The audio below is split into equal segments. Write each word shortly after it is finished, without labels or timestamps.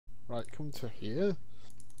Right, come to here.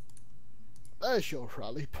 There's your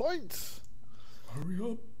rally point. Hurry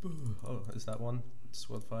up! Oh, is that one? It's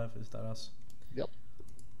World 5, is that us? Yep.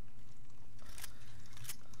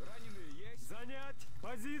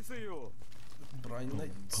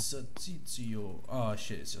 Oh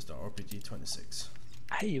shit, it's just an RPG 26.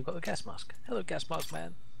 Hey, you've got the gas mask. Hello, gas mask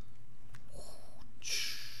man.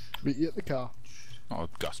 Meet you at the car. Not a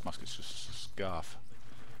gas mask, it's just a scarf.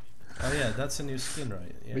 Oh yeah, that's a new skin,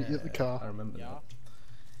 right? Yeah, Meet you at the car. I remember that.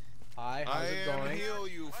 Hi, how's it going? I am here,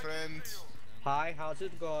 you friend. Hi, how's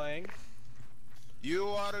it going? You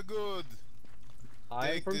are good. I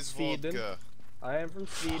am Take from this Sweden. vodka. I am from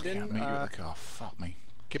Sweden. Yeah, meet you at the car. Fuck me.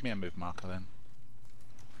 Give me a move marker then.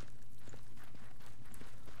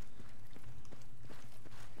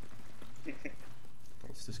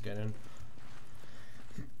 Let's just get in.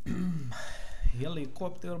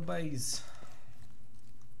 Helicopter base.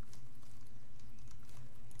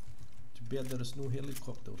 Too bad there's no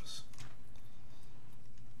helicopters.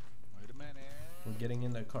 Wait a minute. We're getting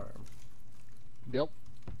in the car. Yep.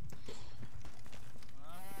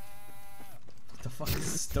 What the fuck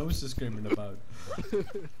is Dozzer screaming about?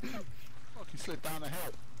 Fuck, you slid down the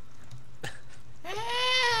hill.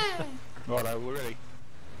 Righto, we're ready.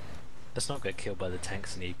 Let's not get killed by the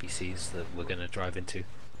tanks and the APCs that we're gonna drive into.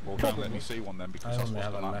 Well, don't let me see one then, I because that's only what's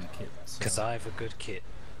have a gonna lack happen. kit. So. Because I have a good kit.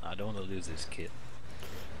 I don't want to lose this kit.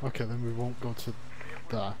 Okay, then we won't go to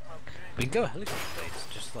there. We can go helicopter base,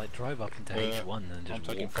 just like drive up into H1 and I'm just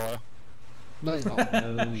taking walk. fire. No, you're not.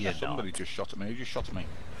 No, you're Somebody not. just shot at me. Who just shot at me?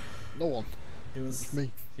 No one. It was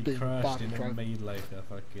Me. he being crashed bad and it driving. made like a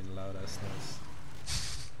fucking loud ass noise.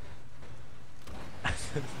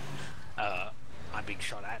 I'm being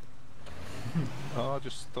shot at. Oh, I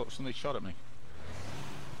just thought somebody shot at me.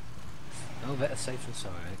 Oh, better safe than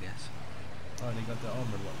sorry, I guess. Oh, they got the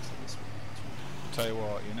armor locks on this one. Tell you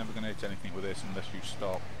what, you're never going to hit anything with this unless you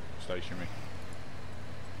stop stationary.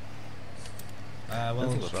 Well,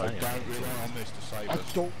 think So we're playing don't it. rely on this to save I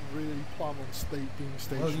us. don't really plan on being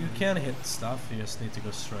stationary. well, you can hit stuff, you just need to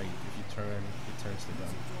go straight. If you turn, it turns the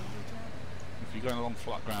gun. If you're going along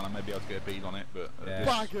flat ground, I may be able to get a bead on it, but Yeah.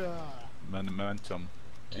 Bagger! momentum.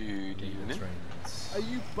 Trains. Are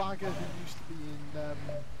you Bagger who used to be in,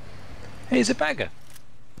 Hey, is it Bagger?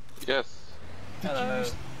 Yes.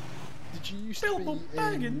 did you used Bilbo to be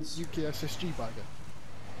Baggins. in UKSSG Bagger?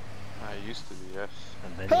 I used to be, yes.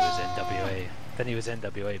 And then he was NWA. Then he was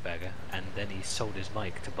NWA Bagger, and then he sold his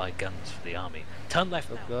mic to buy guns for the army. Turn left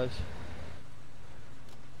now. guys.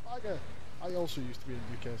 Bagger! I also used to be in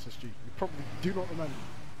UKSSG. You probably do not remember.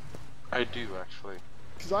 I do, actually.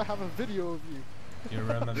 Because I have a video of you. You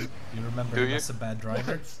remember Do him you? as a bad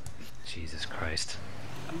driver? Jesus Christ.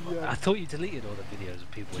 Yeah. I thought you deleted all the videos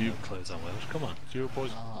of people with You- no clothes on Welsh. Come on. You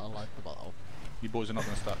boys, I like the battle. you boys are not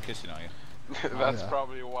going to start kissing, are you? That's yeah.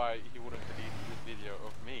 probably why he wouldn't delete this video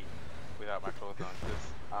of me without my clothes on, because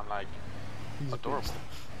I'm like He's a adorable. beast.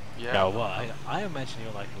 Yeah. No, what? I imagine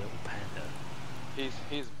you're like a little panda.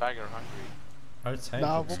 He's bagger hungry. Our tank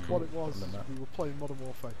Nah, looks what cool it was, on the is map. we were playing Modern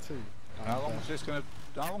Warfare 2. And, How long is this going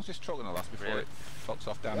to? How long is this truck going to last before Really? it fucks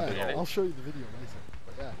off down yeah, the hill? I'll show you the video later.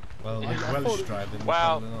 But yeah. Well, Yeah. with I Welsh thought it- driving,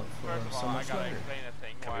 Well, probably not for first of so all, I much gotta longer. explain a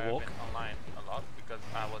thing Can why we I've walk? been online a lot, because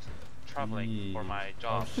I was traveling for my Yeah.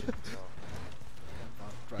 job. Oh, shit. So.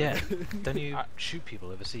 Yeah. Don't you shoot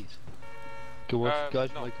people overseas? Can you guys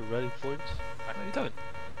no. make a rally points? No, you don't.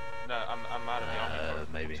 No, I'm out of the army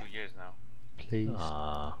for maybe. 2 years now. Please.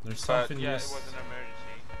 There's But something yeah, yes. it was an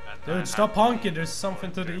emergency. And I Dude, had stop to honking, go there's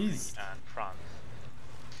something to the Germany east. And France.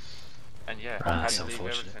 And yeah, Ah, I had that's to leave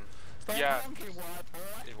unfortunate. everything. Yeah,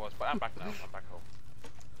 it was, but I'm back now. I'm back home.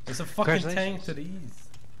 There's a fucking tank Congratulations. to the east.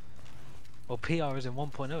 Well, PR is in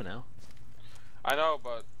 1.0 now. I know,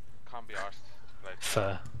 but can't be arsed. Like,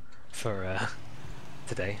 For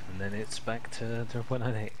today, and then it's back to 0.98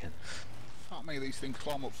 again. Fuck me, these things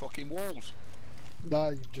climb up fucking walls. Nah,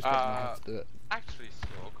 you just don't know how to do it. actually,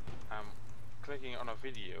 Silk, I'm clicking on a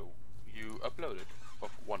video you uploaded of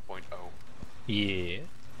 1.0. Yeah.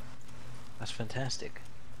 That's fantastic.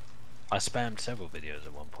 I spammed several videos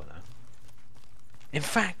of 1.0. In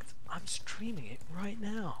fact, I'm streaming it right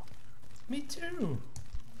now. Me too.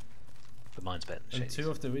 But mine's better than And Shaddy's.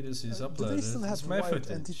 2 of the videos he's Do they uploaded still is have my wired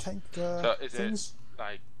footage. anti-tank So is things? it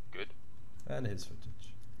like good? And his footage.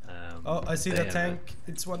 Oh, I see they the have tank.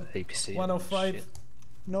 It's one APC and 105. shit.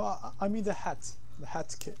 No, I mean the hat. The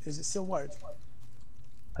hat kit. Is it still wired?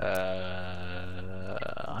 I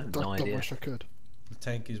have no Don't idea. wish I could. The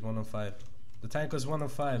tank is 105. The tank was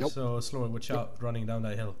 105, Yep. so slow, watch out, running down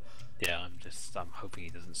that hill. Yeah, I'm hoping he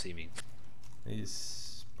doesn't see me.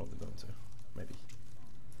 He's probably going to. Maybe.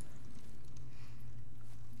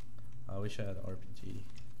 I wish I had RPG.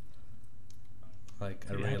 Like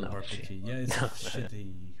a You real have an RPG. Yeah, it's a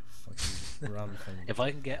shitty fucking run thing. If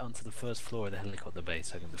I can get onto the first floor of the helicopter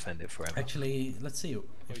base, I can defend it forever. Actually, let's see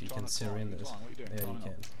if you can zero in this. What are you doing? Yeah, you Climbing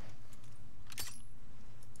can. up?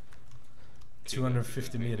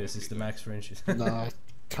 250 meters is the max range. No, I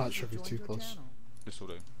can't shove you too close. This will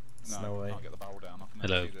do. There's No, no I way. can't get the barrel down. I can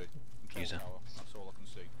Hello, only see the control user. tower. That's all I can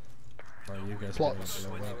see. Oh, you guys Plots. are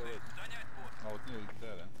below that. Oh, nearly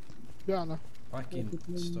there then. Yeah, I know. Fucking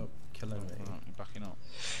stop killing me. Right, you're backing up.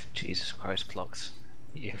 Jesus Christ, clocks!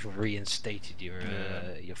 You've reinstated your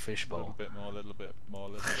Yeah. your A fishbowl. little bit more, a little bit more,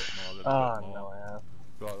 a little bit more, a little Ah, bit more. no, I have.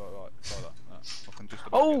 Right. Like that. I can just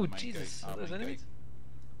about Oh get the main Jesus! gate. Are those Main enemies? gate.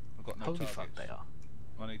 I've got no Holy targets. fuck, they are.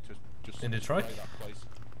 I need to just In the spray truck? that place.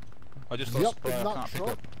 I just Yep, got spray. in I that can't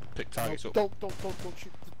truck. pick No, targets up.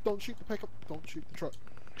 don't shoot the pickup. Don't shoot the truck.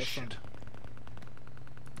 That's fine. Shit.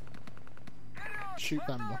 Shoot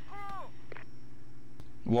them though.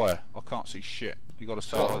 Why? I can't see shit. You got to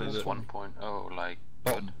say Oh, what is It's it? 1.0, like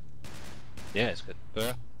Bottom. Yeah, it's good.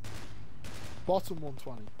 There. Bottom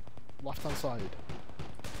 120. Left hand side.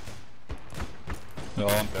 No,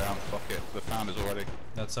 I'm down. Fuck it. The founder's already.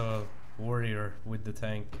 That's a warrior with the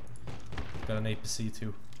tank. Got an APC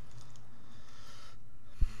too.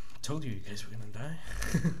 Told you guys were gonna die.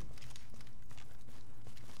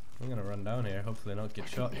 I'm gonna run down here, hopefully not get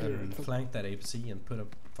shot, and flank that APC and put a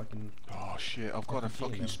fucking... Oh shit! I've got a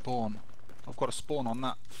fucking spawn. I've got a spawn on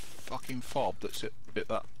that fucking fob that's it. Bit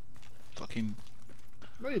that fucking.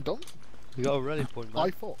 No, you don't. You got a rally point, man. I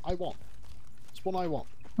thought I want. It's one I want.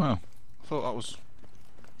 Oh, I thought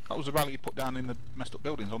that was a rally you put down in the messed up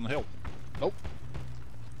buildings on the hill. Nope.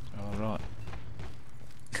 All right.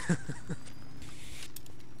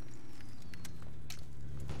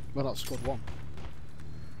 Well, that's squad 1.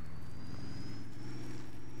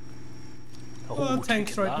 Oh,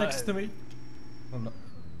 tank's taking right next that. to me. Oh, no.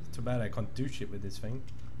 Too bad I can't do shit with this thing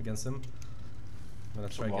against him. I'm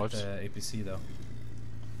gonna try Some get lives. the APC though.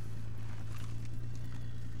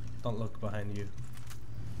 Don't look behind you.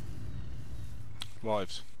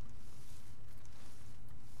 Lives.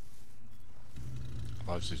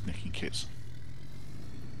 Lives is nicking kits.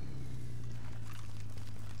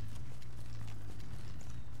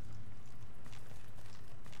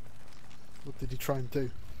 What did he try and do?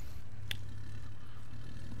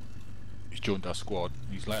 He's joined our squad.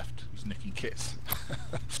 He's left. He's nicking kits.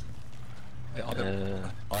 I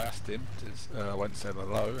asked him. I went and said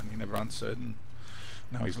hello, and he never answered. And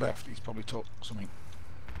now he's left. He's probably taught something.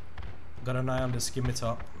 Got an eye on the skimmy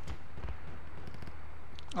top.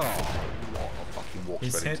 Oh, what a fucking walk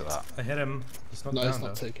He's straight hit. into that. I hit him. He's not No, down he's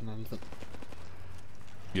not though. taking anything.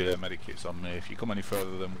 Yeah, medikit's on me. If you come any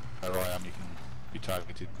further than where I am, you can be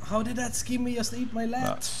targeted. How did that skimmy just eat my lad?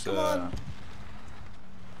 That's Come on!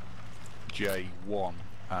 J1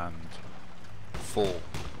 and 4.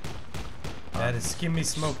 Yeah, the skimmy's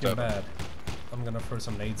smoking 7. bad. I'm gonna throw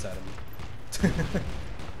some nades at him.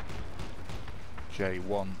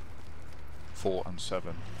 J1, 4 and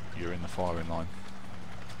 7. You're in the firing line.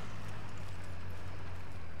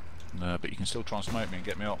 No, but you can still try and smoke me and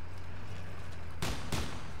get me up.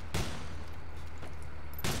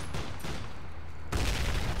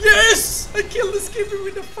 Yes! I killed the skimmy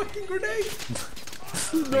with a fucking grenade!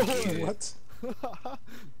 No, what?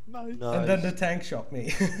 Nice. Nice. And then the tank shot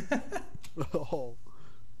me. Oh.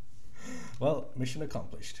 Well, mission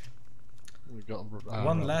accomplished. We got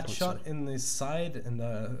One lat shot in his side and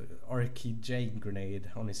a RKJ grenade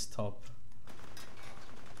on his top.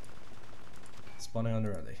 Spawning on the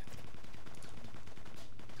rally.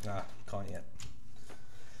 Ah, can't yet.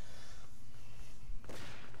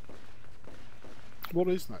 What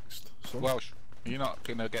is next? So Welsh, you're not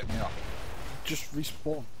gonna get me up. just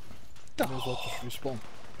respawn. May as well just respawn.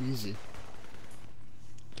 Easy.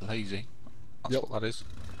 Lazy. That's Yep. what that is.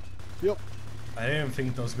 Yep. I didn't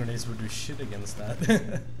think those grenades would do shit against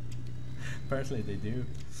that. Apparently they do.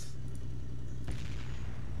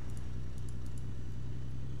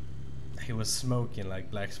 He was smoking like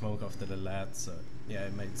black smoke after the lat, so yeah,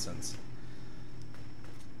 it made sense.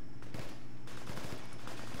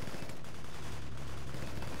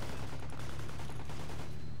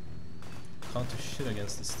 Can't do shit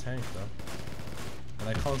against this tank though. And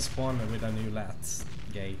I can't spawn with a new lat.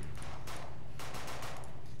 Gay.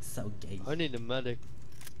 So gay. I need a medic.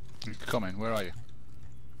 You come in, where are you?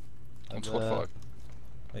 On I'm, squad 5.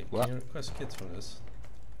 Wait, What? can you request kits from this?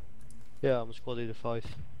 Yeah, I'm squad leader 5.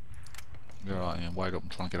 You're right, yeah, wait up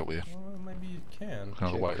and try and get up with you. Well, maybe you can.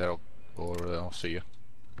 I'll wait there or I'll see you.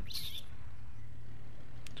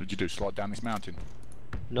 Did you do slide down this mountain?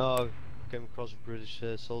 No, came across a British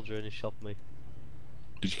soldier and he shot me.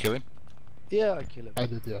 Did you kill him? Yeah, I kill him. I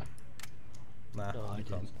did, yeah. Nah, No, I you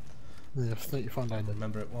can't. Yeah, I think you found I out.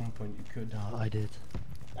 remember at one point you could. No, I did.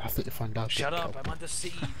 I think you found out. Shut up! I'm under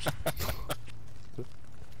siege.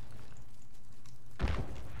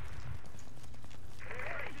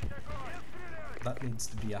 That needs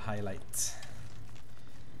to be a highlight.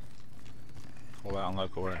 All out on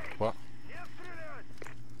local rank. What?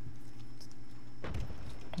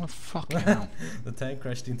 Oh fucking hell. The tank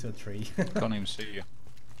crashed into a tree. Can't even see you.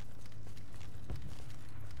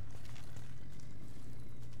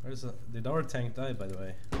 Did our tank die, by the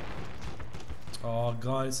way? Oh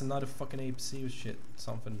god, it's another fucking APC with shit.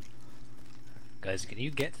 Something. Guys, can you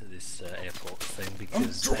get to this airport thing?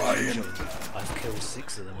 Because I've killed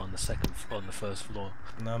 6 of them on the first floor.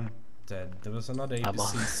 No, I'm dead. There was another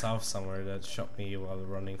APC south somewhere that shot me while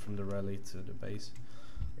running from the rally to the base.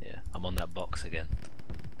 Yeah, I'm on that box again.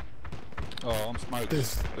 Oh, I'm smoked.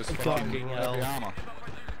 There's fucking hell. heavy armour.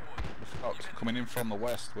 We're fucked. Coming in from the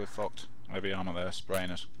west, we're fucked. Heavy armour there, spraying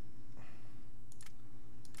us.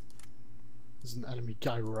 There's an enemy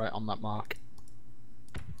guy right on that mark.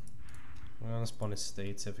 I'm gonna spawn a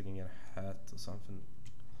state, see if we can get a hat or something.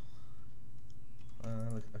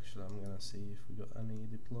 Look, actually, I'm gonna see if we got any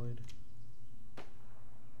deployed.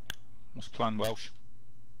 What's the plan, Welsh?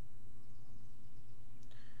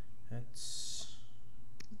 Hats.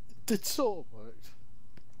 Did sort of work.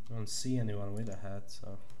 I don't see anyone with a hat,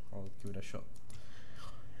 so I'll give it a shot.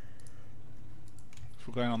 If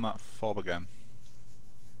we're going on that fob again,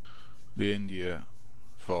 the India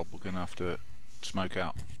fob, we're gonna have to smoke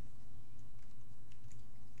out.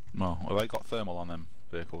 Well, have they got thermal on them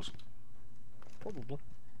vehicles? Probably.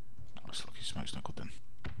 Oh, this lucky smoke's not good then.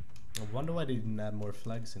 I wonder why they didn't add more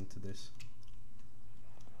flags into this.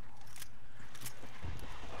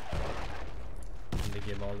 And they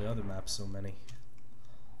gave all the other maps so many.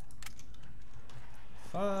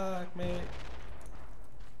 Fuck me.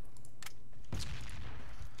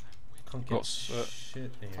 Can't get Got,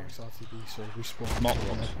 shit here. Thanks RTB, so respawn.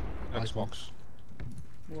 Xbox. Like Xbox.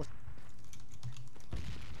 What?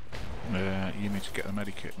 Yeah, you need to get the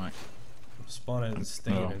medikit, mate. Spawn it and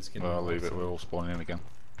stay in and get I'll leave it, we're all spawning in again.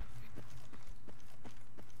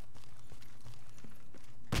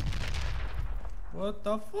 What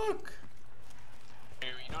the fuck? You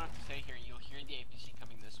don't have to stay here, you'll hear the APC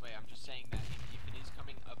coming this way. I'm just saying that if it is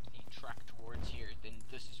coming up the track towards here, then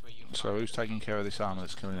this is where you'll So who's taking care of this armour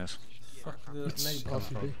that's killing us? Fuck the It's nade come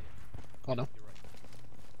from? RTB. Oh no.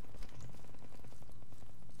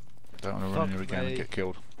 Don't want to run here again and me. get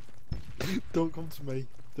killed. Don't come to me.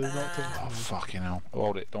 Do not come Oh to me. fucking hell.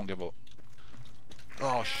 Hold it, don't give up.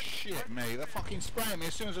 Oh shit me, they're fucking spraying me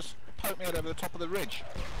as soon as I poke me head over the top of the ridge.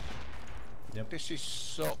 Yep. This is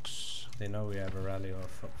sucks. They know we have a rally or a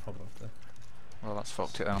fob up there. Well that's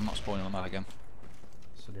fucked it then, I'm not spawning on that again.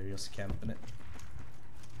 So they're just camping it.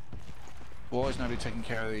 Why is nobody taking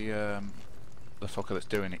care of the fucker that's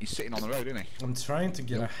doing it? He's sitting on the road, isn't he? I'm trying to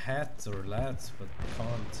get a hat or lads, but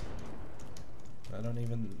can't. I don't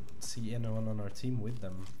even see anyone on our team with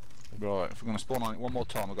them. Right, if we're going to spawn on it one more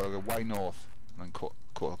time, we've got to go way north and then cut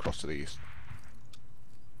across to the east.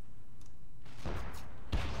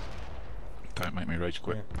 Don't make me rage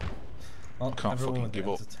quit. Yeah. Well, Can't everyone fucking with give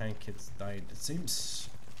the up. anti-tank kits died. It seems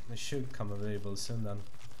they should come available soon then.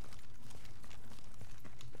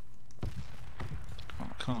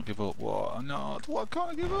 I can't give up. What? No, what can't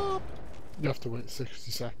I give up? You have to wait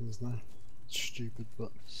 60 seconds now. It's stupid,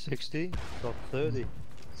 but 60? Top 30.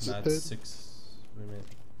 is Nah, it it's 30? 6. We mean.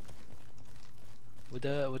 Would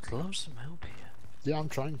love some help here. Yeah, I'm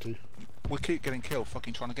trying to. We keep getting killed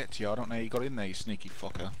fucking trying to get to you. I don't know how you got in there, you sneaky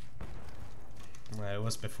fucker. It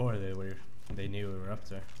was before they knew we were up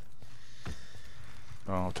there.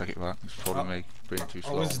 Oh, I'll take it back. It's probably me being too I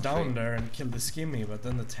slow. was on down feet. there and killed the skimmy, but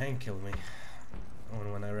then the tank killed me.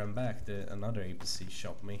 And when I ran back, another APC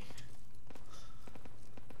shot me.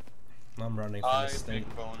 I'm running from the I've state.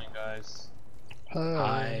 been phoning, guys.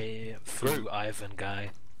 I flew Ivan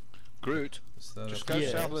guy. Groot, So just go Yeah,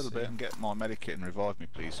 south a little bit and get my medikit and revive me,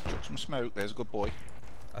 please. Chuck some smoke. There's a good boy.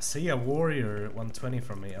 I see a warrior 120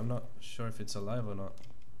 from me. I'm not sure if it's alive or not.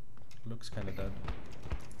 Looks kind of dead.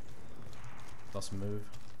 Doesn't move.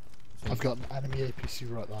 I've got an enemy APC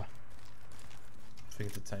right there. I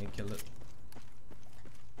think the tank killed it.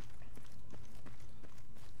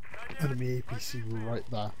 Enemy APC right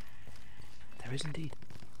there. There is indeed.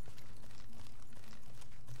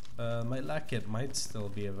 My lacket might still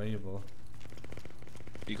be available.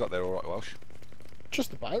 You got there alright, Welsh?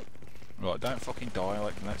 Just about. Right, don't fucking die.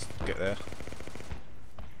 Let's get there.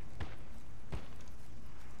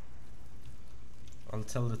 I'll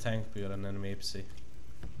tell the tank we got an enemy APC.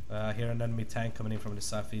 I hear an enemy tank coming in from the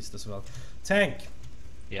southeast as well. Tank!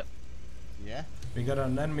 Yep. Yeah? We got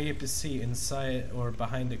an enemy APC inside or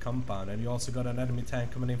behind the compound, and you also got an enemy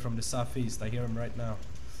tank coming in from the southeast. I hear him right now.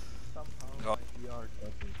 Somehow my VR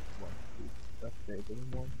doesn't want to update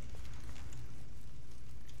anymore.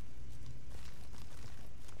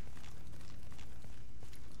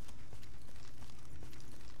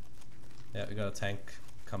 Yeah, we got a tank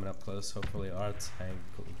coming up close. Hopefully our tank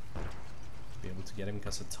will be able to get him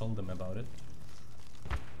because I told them about it.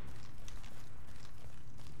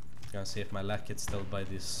 Gonna see if my lack is still by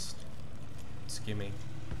this skimmy.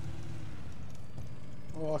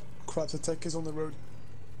 Oh crap, the tech is on the road.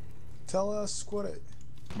 Tell us, squad it.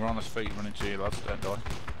 We're on his feet running to you, lads. Don't die.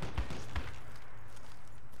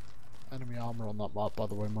 Enemy armor on that map, by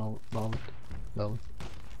the way, Marlon. Okay,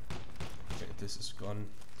 this is gone.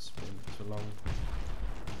 It's been too long.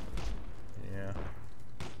 Yeah.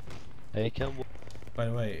 Hey, can By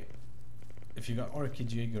the way, if you got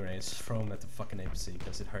RPG grenades, throw them at the fucking APC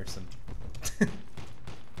because it hurts them.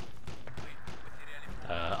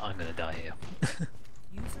 I'm gonna die here.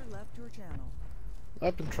 User left your channel.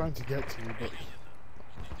 I've been trying to get to you, but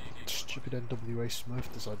stupid NWA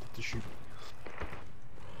Smurf decided to shoot.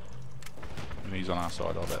 And he's on our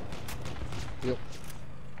side, I bet. Yep.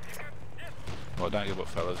 Well, don't give up,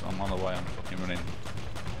 fellas. I'm on the way. I'm fucking running.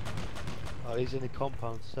 Oh, he's in the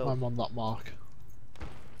compound, so. I'm on that mark.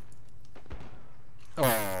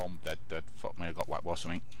 Oh, I'm dead. Fuck me, I got whacked by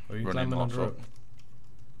something. Are you Running climbing on off the road?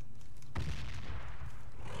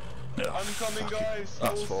 I'm coming, guys. I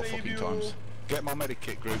That's will 4 save fucking you. times. Get my medic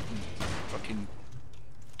kit group and fucking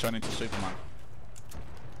turn into Superman.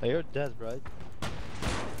 Hey, you're dead, right?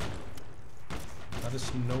 That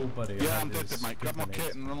is nobody. Yeah, around I'm dead, this mate. Grab my grenades.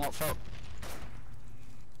 kit and run like fuck.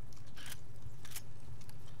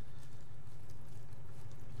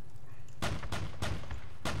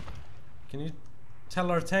 Can you tell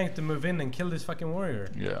our tank to move in and kill this fucking warrior?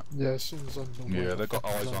 Yeah. Yeah, as soon as I'm done. Yeah, with they've got the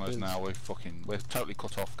eyes on us zombies. now. We're totally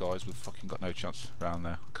cut off, guys. We've fucking got no chance around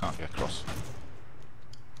there. Can't get across.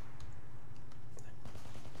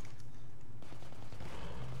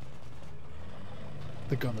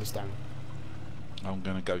 The gunner's down. I'm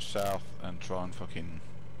gonna go south and try and fucking,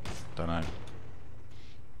 don't know,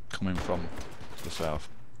 coming from the south.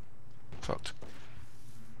 Fucked.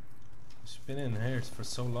 He's been in here for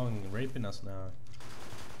so long, raping us now.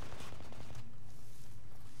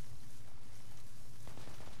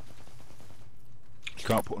 You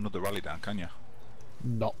can't put another rally down, can you?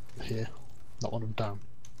 Not here. Not when I'm down.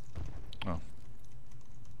 Oh.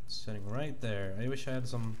 Sitting right there. I wish I had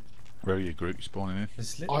some. Where are you, group? You spawning in?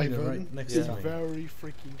 It's literally Ivan right next is to me. very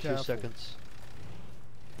freaking 2 careful. seconds.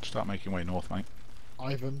 Start making way north, mate.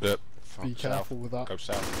 Ivan, Yep. be careful with that. Go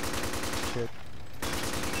south. Shit.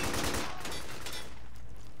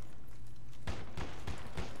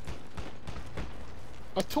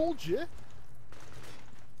 I told you!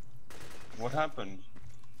 What happened?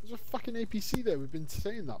 There's a fucking APC there. We've been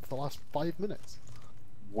saying that for the last 5 minutes.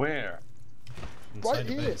 Where? Inside right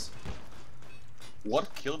the here. base.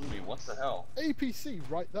 What killed me? What the hell? APC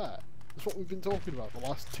right there. That's what we've been talking about for the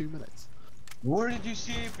last 2 minutes. Where did you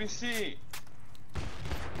see APC?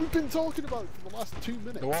 We've been talking about it for the last 2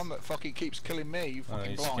 minutes. The one that fucking keeps killing me, you Oh,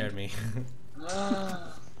 fucking you blind. scared me.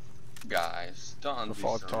 Guys, don't For be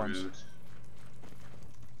 5 so times. rude.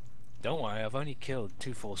 Don't worry, I've only killed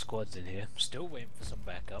 2 full squads in here. Still waiting for some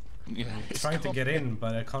backup. Yeah, it's Trying to get coming. in,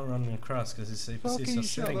 but I can't run across because his APC is Fucking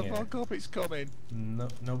just shut sitting the here. fuck up, it's coming. No,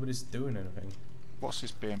 nobody's doing anything. What's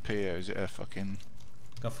this BMP here? Is it a fucking...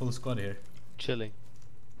 Got full squad here. Chilling.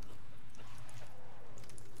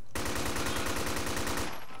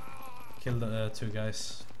 Killed the 2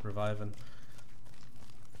 guys, reviving.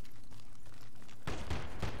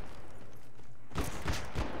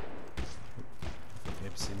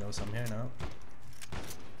 APC knows I'm here now.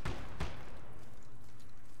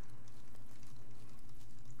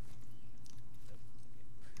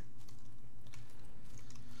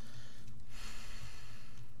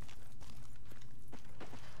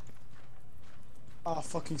 Ah,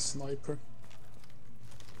 fucking sniper.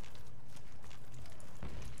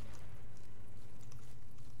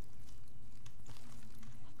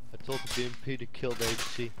 I told the BMP to kill the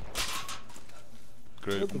HC.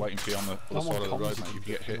 Group, I'm waiting for you on the other I'm side on of the road, comms mate. If if you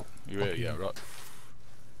you get hit, get you're here, yeah, right.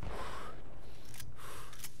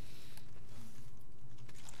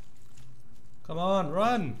 Come on,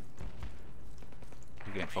 run!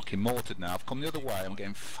 You're getting fucking mortared now. I've come the other way, I'm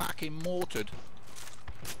getting fucking mortared.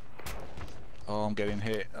 Oh, I'm getting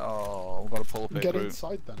hit. Oh, I've got to pull up here, Get group.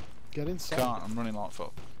 inside then. Get inside. Can't, I'm running like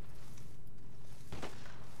fuck.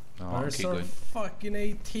 No, I'll Where's keep our going. fucking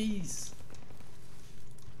ATs?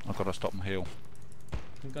 I've got to stop and heal.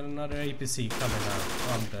 We got another APC coming out.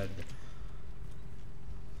 Oh, I'm dead.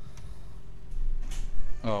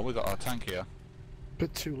 Oh, we got our tank here.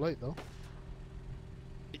 Bit too late though.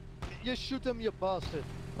 You shoot him, you bastard.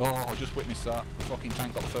 Oh, I just witnessed that. The fucking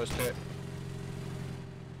tank got the first hit.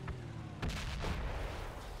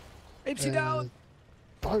 APC down!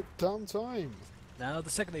 About damn time. Now the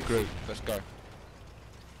second APC. Group, let's go.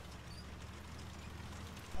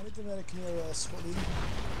 I need the medic near squad lead.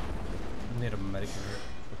 Need a medic here.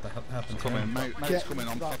 What the hell happened to Come in, him? mate's Get coming.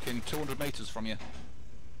 I'm that. fucking 200 metres from you.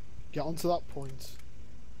 Get onto that point.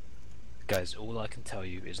 Guys, all I can tell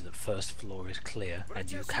you is that first floor is clear, and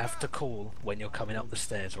you have to call when you're coming up the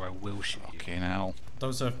stairs, or I will shoot you. Fucking hell.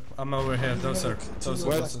 Dozzer, I'm over here. Dozzer, Dozzer,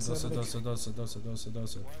 Where? Dozzer, Dozzer, Dozzer, Dozzer, Dozzer,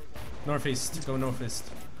 Dozzer. Northeast, go northeast.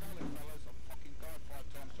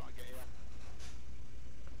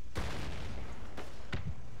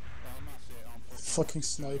 Fucking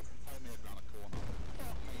snipe.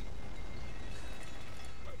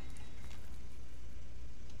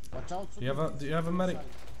 Do you have a medic?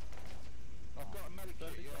 I've got a medic kit,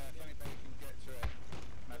 yeah, if anybody can get to it.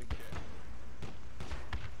 Medic kit.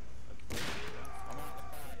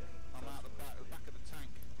 I'm out the back of the tank.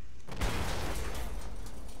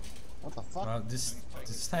 What the fuck?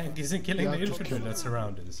 This tank isn't killing Yeah, the just infantry kill that's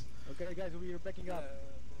around us. Okay, guys, we are backing up.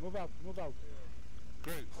 Move out, move out.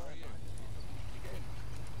 Group, where are you? You get in.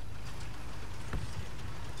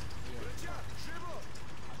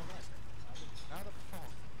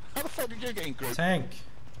 How the fuck did you get in, Group? Tank!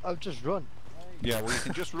 I'll just run. Yeah, well you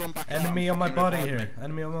can just run back out Enemy and on my fucking body revive me. here.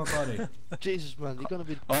 Enemy on my body. Jesus, man, you're gonna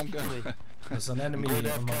be I'm beating me. going. There's an enemy Good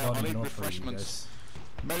on my FK, I body, need not for you refreshments.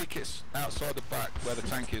 guys. Medikits outside the back where the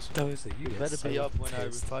tank is. Dozzer, you Better be up when I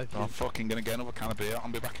revive you. I'm fucking gonna get another can of beer.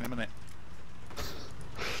 I'll be back in a minute.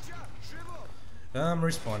 I'm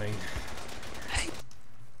respawning.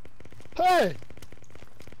 Hey!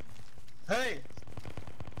 Hey!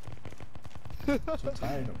 So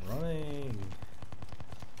tired of running.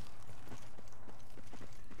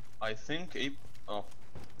 I think a. Oh,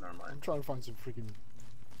 never mind. I'm trying to find some freaking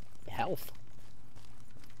health.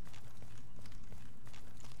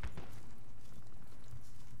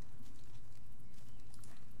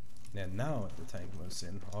 Yeah, now the tank moves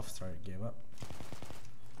in after I gave up.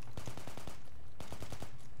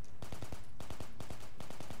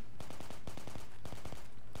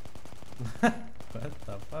 What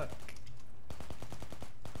the fuck?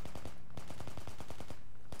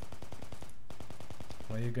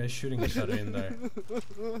 Why are you guys shooting each other in there?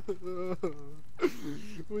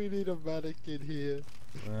 We need a medic in here.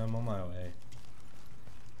 I'm on my way.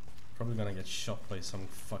 Probably gonna get shot by some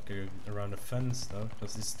fucker around the fence though,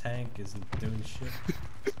 because this tank isn't doing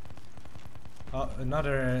shit. Oh,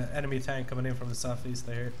 another enemy tank coming in from the southeast,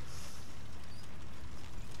 I hear.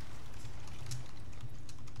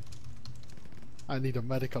 I need a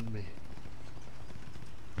medic on me.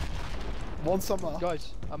 Once I'm up,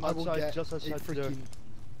 Guys, I'm I will outside, get just a outside the door. freaking...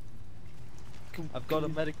 I've got a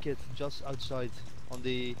medic kit just outside on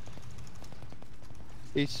the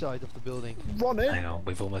east side of the building. Run in! Hang on,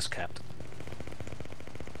 we've almost capped.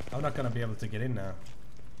 I'm not gonna be able to get in now.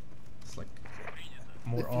 It's like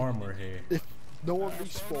more armor here. If no one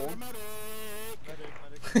respawn,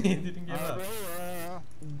 He didn't give up.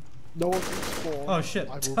 no one respawn, Oh shit!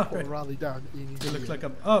 I will Sorry. put a rally down in You look here. like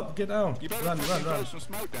a. Oh, get down! You better Run, fucking run, run! throw some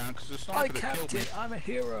smoke down because the I sniper that killed capped me. it, I'm a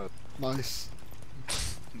hero! Nice.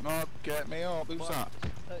 Not get me up. Who's that?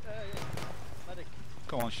 Hey, medic.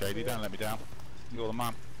 Come on, Shady. Don't let me down. You're the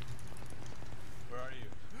man. Where are you?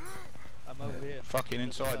 I'm over here. Fucking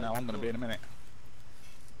inside now. I'm gonna be in a minute.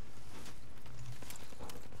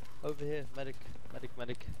 Over here, medic. Medic. I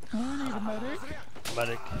need a medic.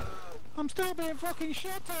 Medic. I'm still being fucking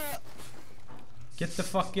shot at. Get the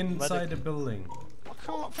fuck inside the building. I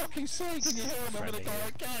can't fucking see. Can you hear me over the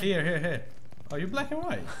direct game? Here. Are you black and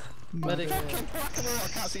white? Medic. Fucking black and white. I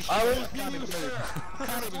can't see shit. I can't even move. I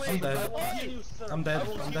can't even I'm see. dead.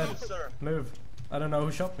 I'm dead. Move. I don't know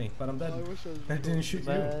who shot me, but I'm dead. I wish I was I didn't shoot you.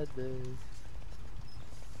 Medic.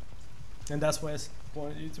 And that's why I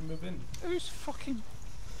wanted you to move in. Who's fucking?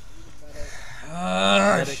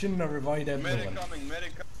 I shouldn't have revived everyone.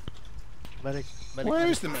 Medic. Where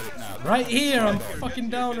is the medic now? Right here, I'm fucking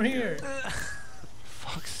down here.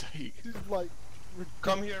 Fuck's sake. This is like...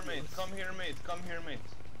 Come here, mate.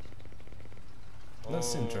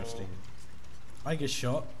 That's interesting. I get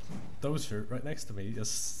shot. Dozzer right next to me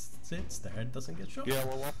just sits there and doesn't get shot. Yeah,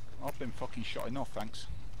 well, I've been fucking shot enough, thanks.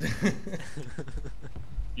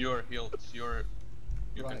 You're healed. You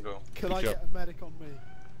Right. can go. Can Good I job. get a medic on me?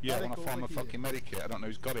 Yeah, Medic when I find my over here. fucking medic kit, I don't know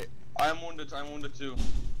who's got it. I'm wounded too.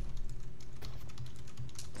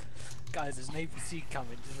 Guys, there's an APC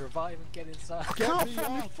coming. Just revive and get inside. I can't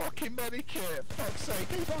find the fucking medikit. Fuck's sake.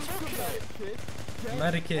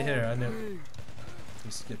 Medikit here, I know.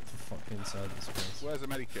 Just get the fuck inside this place. Where's the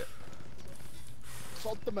medikit?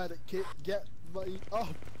 Sod the medic kit, get me up.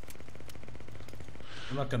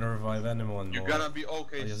 I'm not gonna revive anyone You're more. gonna be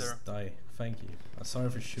okay, I just sir. die. Thank you. I'm sorry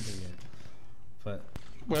for shooting you. But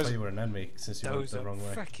I thought you were an enemy since you went Those the are wrong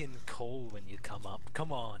way. freaking cold when you come up.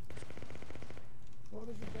 Come on.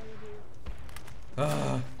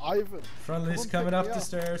 Ah, Ivan. friendlies Come on, coming pick up me the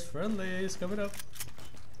stairs. Friendlies coming up.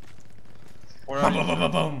 Where Boom, are boom, you?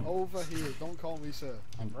 boom, boom, boom. Over here, don't call me sir.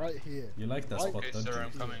 I'm right here. You like that Right. spot, Okay, don't sir, you?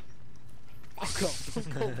 I'm coming. Fuck off,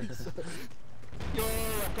 don't call me sir. Yo,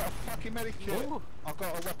 I've got a fucking medikit. I've got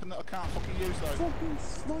a weapon that I can't fucking use though. Fucking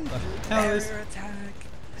sniper. The hell is... attack!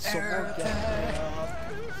 Someone get me up.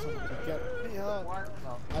 Somebody get me up.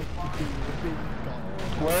 I can do the big gun.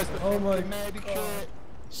 Where's the Oh my fucking medikit?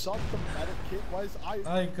 Sod the medic kit, where's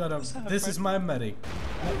I got a... This is my medic.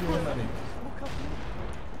 Not your medic.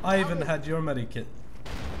 I even had your medikit.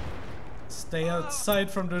 Stay outside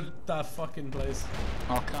from that fucking place.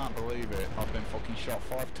 I can't believe it. I've been fucking shot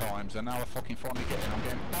 5 times and now I fucking finally get in. I'm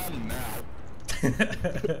getting banned now.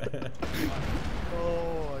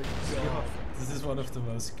 Oh my god. This is one of the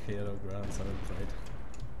most chaotic rounds I've played.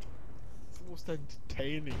 It's the most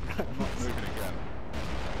entertaining. I'm not moving again.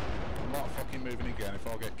 I'm not fucking moving again if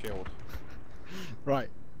I get killed. Right.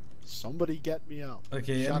 Somebody get me out.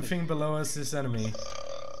 Okay, Shaddy. anything below us is enemy.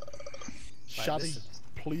 Shaddy,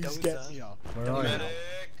 please Dozzer. get me up. Where are you?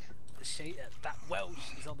 Medic! That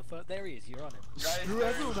Welsh is on the first. There he is. You're on him. Guys, Screw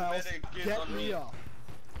there's everyone else. medikit Get on me up.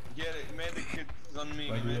 Get it, medikit is on me,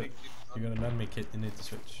 Why do you, medikit is you on got an enemy kit, you need to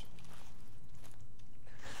switch.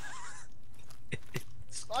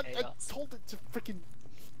 I told it to freaking.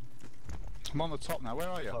 I'm on the top now. Where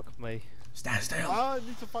are you? Fuck me. Stand still! I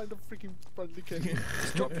need to find a freaking friendly kit.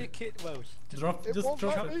 Just drop your kit, Welsh. Drop, It just won't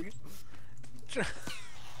drop let it. me.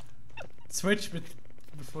 Switch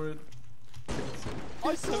before it...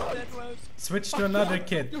 I saw it. Switch to another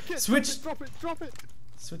kit. Your kit. Switch! Drop it. Drop it.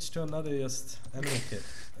 Switch to another just enemy kit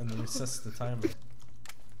and then recess the timer.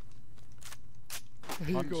 There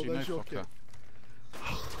you go. There's your kit.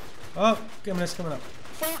 Oh, coming up.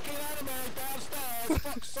 Fucking anime downstairs!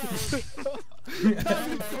 Fuck's sake!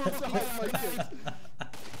 Damn it, go to hide my kit.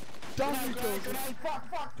 Damn you, Dozzer. Fuck!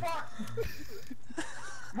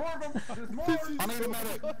 More of them! There's more! I need a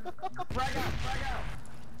medic! Frag out!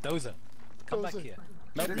 Dozzer, come back Dozzer. here.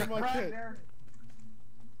 Give me There's a my frag kit. there!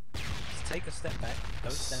 Just take a step back.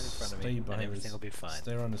 Don't stand in front of Stay me, and behind everything us. will be fine.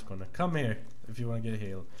 Stay around this corner. Come here if you want to get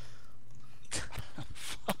healed.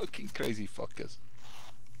 Fucking crazy fuckers.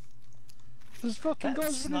 There's fucking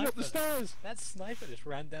guys running up the stairs! That sniper just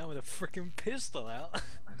ran down with a freaking pistol out.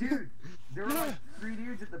 Dude, there were like 3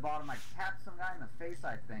 dudes at the bottom. I tapped some guy in the face,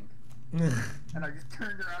 I think. And I just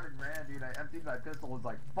turned around and ran, dude. I emptied my pistol and was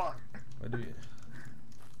like, fuck. What do you...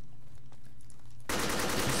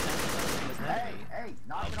 Hey,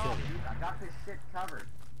 knock it off, dude. I got this shit covered.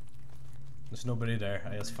 There's nobody there.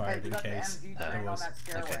 I just Hey, fired you in got the case. MG There train on was. that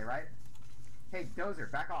stairway, right? Hey,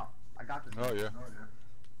 Dozzer, back off. I got this. Oh yeah.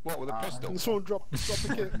 What, with a pistol? Can someone drop a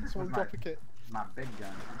kit. Someone drop a kit. My big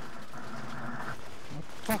gun.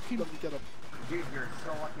 Fucking... Let me get up. Dude, you're so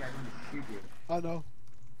lucky I didn't shoot you. I know.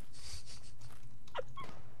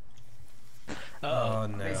 Oh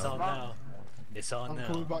no. It's on now. It's on I'm now.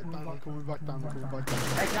 coming back down. I'm coming back down. I'm coming back down.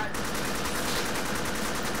 Hey, guys.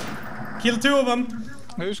 Kill 2 of them!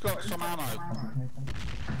 Who's got some ammo?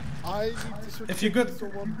 I need to switch. If you kits, could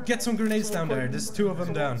someone. get some grenades down there, there's 2 of them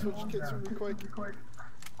Someone down. Switch kits really quick.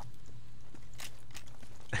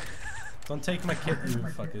 Don't take my kit, you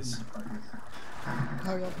fuckers.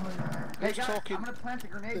 Hang on. Hey Who's guys, talking? I'm gonna plant a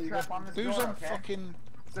There grenade you trap go. on this Who's door, on okay? fucking...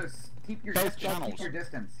 So keep your both distance. channels? Keep your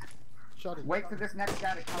distance. Shaddy. Wait for this next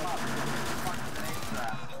guy to come up. Fucking grenade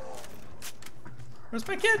trap. Where's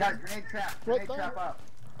my kid? Guys, grenade trap. Right Grenade trap there. up.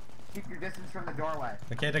 Keep your distance from the doorway.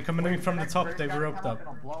 Okay, they're coming in from the top, they've roped up. And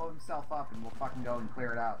he'll blow himself up and we'll fucking go and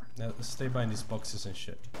clear it out. Now, stay behind these boxes and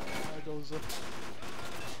shit. Hi, Dozzer.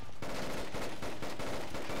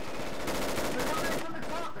 They're coming in from the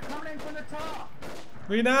top! They're coming in from the top!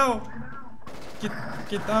 We know!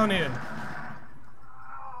 Get down here!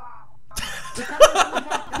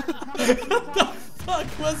 What the fuck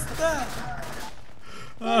was that?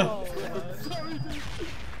 Oh,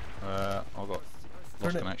 I got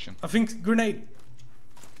lost connection. I think grenade.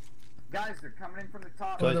 Guys, they're coming in from the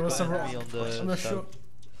top. Oh, there was some enemy rock. on the I'm not south- sure.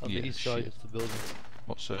 On the Yeah, east side shit. of the building.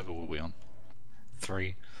 What server were we on?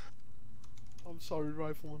 3. I'm sorry,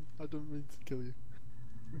 Rifleman. I didn't mean to kill you.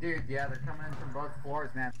 Dude, yeah, they're coming in from both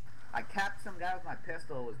floors, man. I capped some guy with my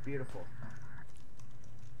pistol. It was beautiful.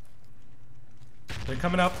 They're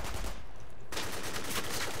coming up.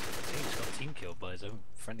 He's got team killed by his own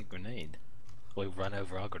friendly grenade. Or he ran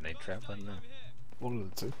over our grenade trap, I don't know. One of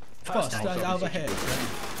the two. First out ahead.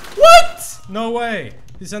 What? No way!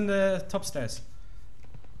 He's on the top stairs.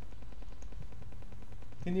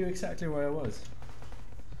 He knew exactly where I was.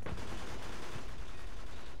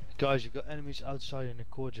 Guys, you've got enemies outside in the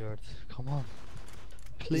courtyard. Come on.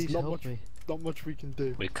 Please help me. Not much we can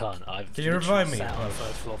do. We can't. I've Can you revive me? sat on the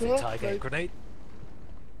first floor of the entire game. Grenade.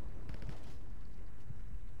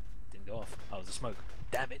 Didn't go off. Oh, it was a smoke.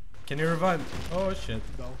 Damn it. Can you revive me? Oh shit.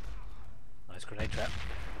 No. Nice grenade trap.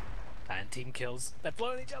 And team kills. They're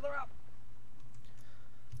blowing each other up.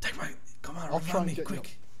 Take my. Come on, I'll try revive me and get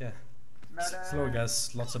quick. Yeah. Medic. Slow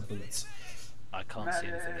guys, lots of bullets. I can't see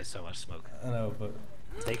anything. There's so much smoke. I know, but.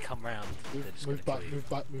 If they come round, they're just Move gonna back, kill you. move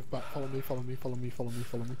back, move back. Follow me, follow me, follow me, follow me,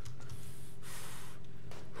 follow me.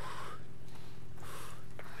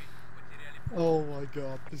 Oh my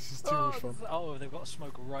god, this is too much fun. Oh, they've got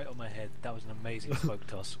smoke right on my head. That was an amazing smoke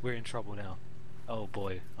toss. We're in trouble now. Oh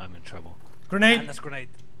boy, I'm in trouble. Grenade! And that's grenade.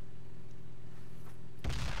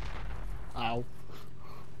 Ow.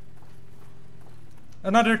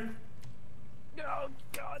 Another! Oh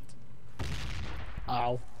god!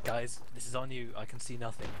 Ow. Guys, this is on you. I can see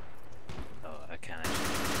nothing. Oh, I can't actually.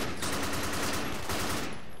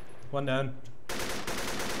 One down.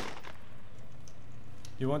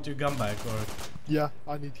 You want your gun back or? Yeah,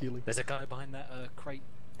 I need healing. There's a guy behind that crate.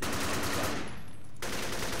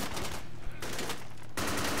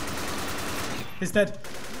 He's dead.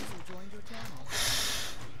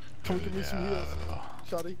 Come and give me some heals.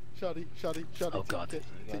 Shaddy, Shaddy, Shaddy, Shaddy. Oh god.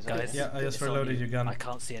 Guys, yeah, I just reloaded your gun. I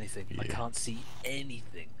can't see anything. I can't see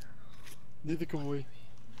anything. Neither can we.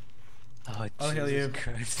 Oh, I'll heal you.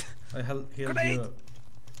 Christ. I healed Grenade! you up.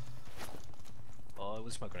 Oh, it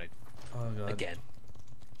was smoke grenade. Oh god. Again.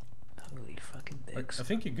 Holy fucking dicks. I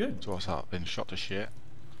think you're good. So what's up? Been shot to shit,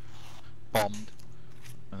 bombed,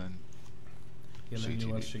 and then Healing you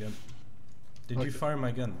CTD. once again. Did Okay. you fire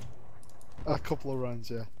my gun? A couple of rounds,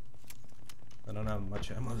 yeah. I don't have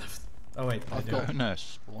much ammo left. Oh wait, I I've do. got- Bonus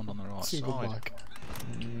spawned on the right Single side. back.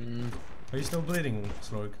 Are you still bleeding,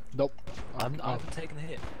 Slorg? Nope. I'm taking a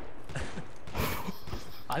hit.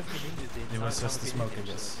 I've been injured the entire It was time just the I've been smoke, I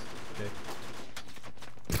injured. guess. Okay.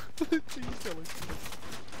 Jeez, Kelly.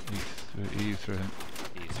 You threw him.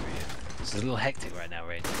 It's a little hectic right now,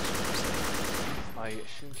 Ray.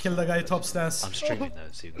 Kill the guy top stairs. I'm streaming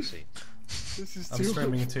though, so you can see. This is I'm too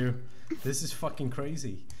streaming much. too. This is fucking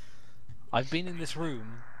crazy. I've been in this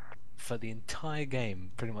room for the entire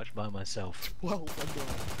game, pretty much by myself. Well,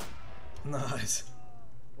 I'm done. Nice.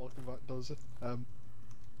 Welcome back, Dozzer. I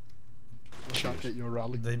can't get you a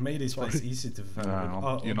rally. They made this place Sorry. easy to defend. You're not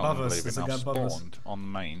above gonna us, believe there's it. a guy I've above us. spawned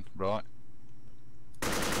on main, right? But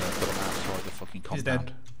I'm outside the fucking He's compound.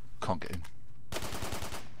 dead. Can't get in.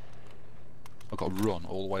 I've got to run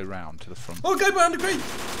all the way round to the front. Oh, guy behind the crate!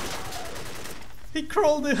 He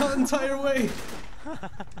crawled the entire way.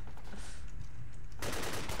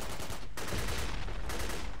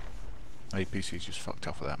 APC's just fucked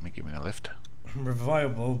off without me giving a lift.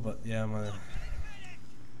 Revival, but yeah, my.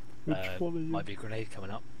 Which one are you? Might be a grenade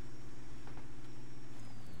coming up.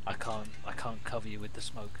 I can't cover you with the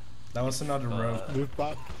smoke. That was another row. Move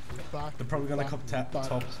back. Move back. They're probably gonna back, come back,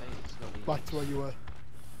 top. Back to where you were.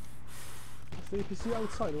 Is the APC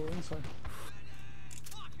outside or inside?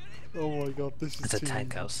 Oh my god, this is There's a too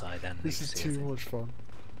tank outside and This is APC, I too think. much fun.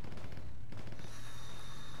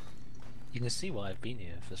 You can see why I've been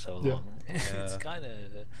here for so Yeah. long. It's Yeah. kind of.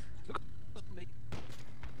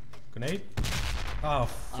 Grenade? Oh,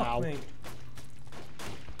 fuck Ow. me.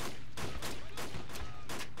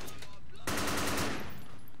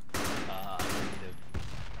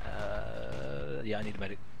 Yeah, I need a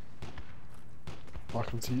medic.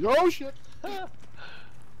 Back into you. Oh shit!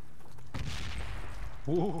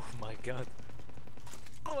 Oh my god.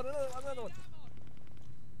 Oh, another one.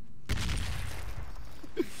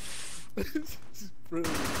 This is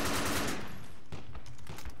brilliant.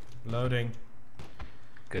 Loading.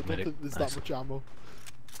 Good I don't medic. think there's Nice. that much ammo.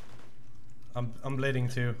 I'm bleeding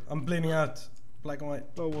too. I'm bleeding out. Black and white.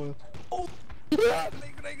 Oh well. Oh!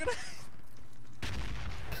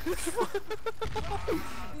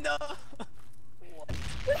 No!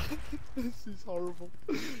 This is horrible.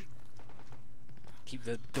 Keep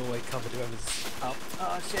the doorway covered, whoever's up.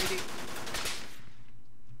 Ah, Shady!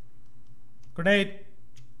 Grenade!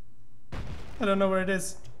 I don't know where it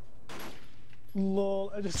is.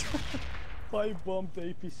 Lol, I just I bombed the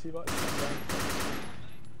APC back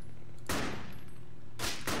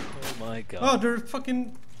Oh my god. Oh, they're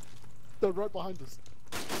fucking They're right behind us.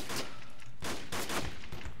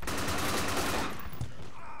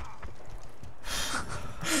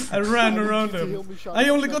 I ran Shaddy, around can you him. heal me, Shaddy? I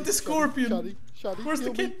only got Shaddy, the scorpion. Shaddy, Shaddy, Where's the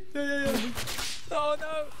heal kid? me. Yeah. Oh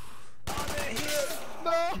no! Oh, they're here!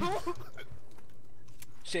 No!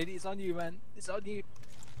 Shady, it's on you, man. It's on you.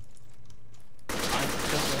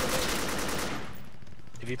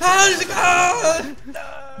 If you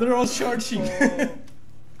They're all charging.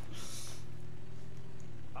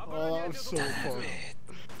 Oh, that was so fun.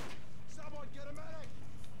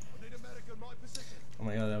 Oh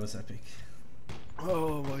my god, that was epic.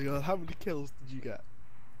 Oh my god, how many kills did you get?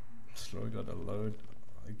 Slow got a load.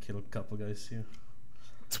 I killed a couple guys here.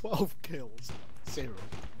 12 kills. 0.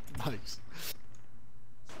 Nice.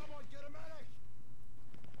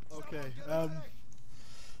 Okay,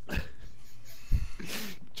 do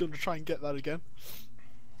you want to try and get that again?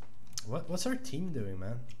 What's our team doing,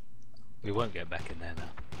 man? We won't get back in there now.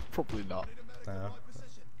 Probably not. No.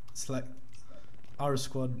 It's like our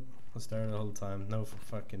squad was there the whole time. No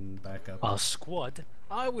fucking backup. Our squad?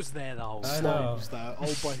 I was there the whole I time. know. Was there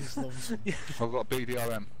all by his lonesome. I've got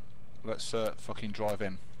BDRM. Let's fucking drive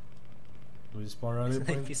in. We spawn early If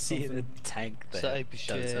point. you see the tank there. So APC,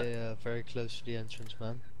 Dozzer. very close to the entrance,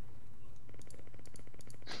 man.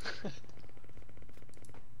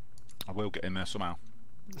 I will get in there somehow.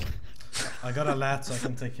 I got a lat so I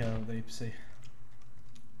can take care of the APC.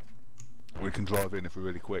 We can drive in if we're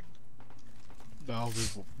really quick. No,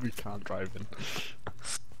 we can't drive in.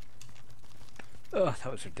 Oh,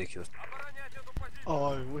 that was ridiculous. Oh,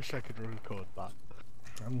 I wish I could record that.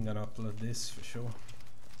 I'm gonna upload this for sure.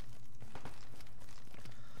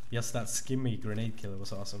 Yes, that skimmy grenade killer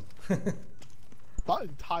was awesome. That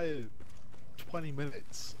entire 20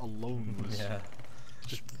 minutes alone was Yeah.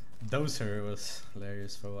 just... Dozzer was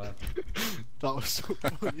hilarious for a while. That was so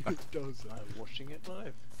funny with Dozzer. I'm watching it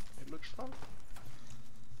live. It looks fun.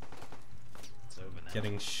 It's over now.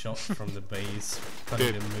 Getting shot from the base, couldn't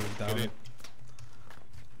even move Get down. in.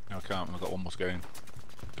 No, I can't. I've got one more going.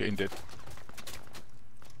 Get in, did.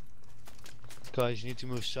 Guys, you need to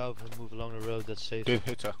move south and move along the road that's safe. Did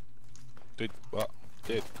hit her. Did what?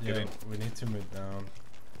 Did get Yeah, in. we need to move down.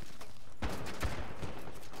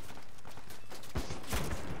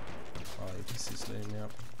 Oh, APC's laying me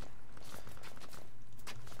up.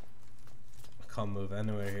 I can't move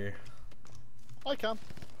anywhere here. I can.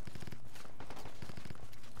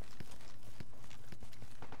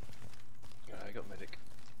 Yeah, I got medic.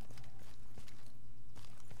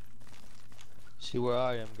 See where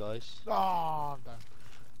I am, guys. Ah, no.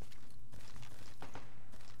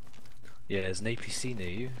 Yeah, there's an APC near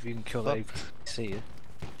you. If you can kill Fuck. the APC, yeah.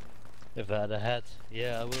 If I had a head,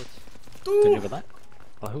 yeah, I would. Can you have that?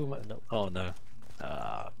 Oh, who am I? No. Oh no.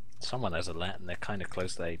 Someone has a lat and they're kind of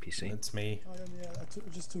close to the APC. It's me. I am, yeah, I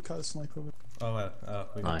just took out a sniper. Oh well,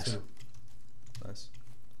 we got Nice. two. Nice.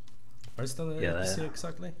 Where's the Yeah, APC there.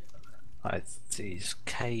 exactly? I see it's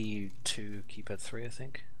K2 keypad 3, I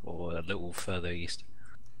think, or a little further east.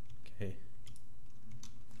 Okay.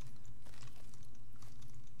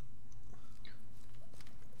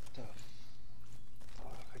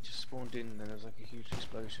 I just spawned in and there was like a huge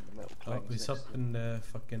explosion of metal Oh, planes. he's next up to in the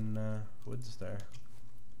fucking woods there.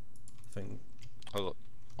 Thing. I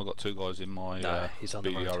got two guys in my No, he's on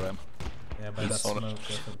the road. BDRM. Yeah, by He's that on smoke, it.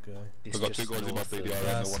 I think. He's I've got two just guys in my north of- BDRM. Yeah,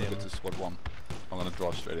 I I want see to get him. to squad one. I'm gonna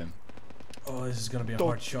drive straight in. Oh, this is gonna be a Don't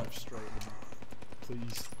hard shot. jump straight in.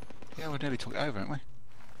 Please. Yeah, we nearly took it over, haven't we?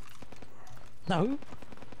 No.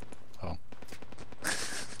 Oh.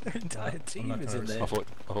 The entire I'm team not is gonna in there. I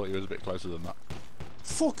thought you was a bit closer than that.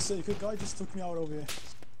 Fuck's sake, a guy just took me out over here.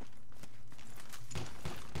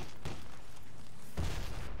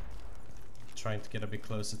 Trying to get a bit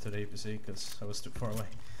closer to the APC because I was too far away.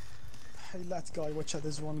 Hey, that guy, watch out,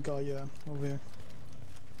 there's one guy over here.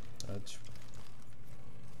 Edge.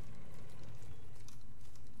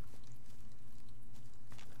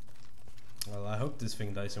 Well, I hope this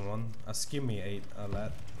thing dies in one. A skimmy ate a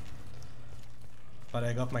lad. But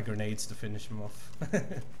I got my grenades to finish him off.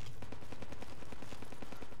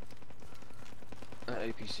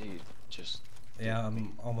 APC just. Yeah,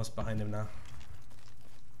 I'm almost behind him now.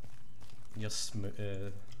 Just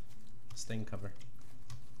stay in cover.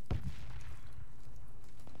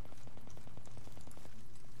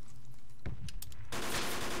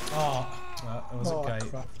 Oh, it was Oh, a guy.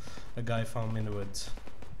 crap. A guy found me in the woods.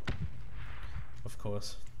 Of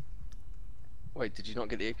course. Wait, did you not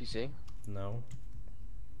get the APC? No.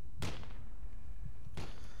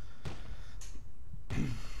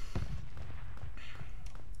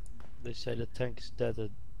 They say the tank is dead at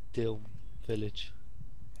Dale village.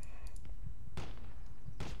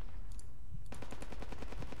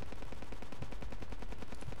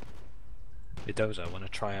 Hey Dozzer, I want to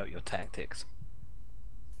try out your tactics.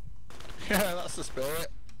 Yeah, that's the spirit.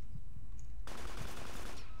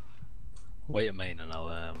 Wait a main and I'll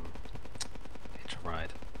hitch a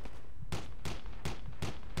ride.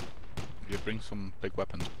 You bring some big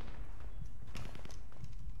weapons.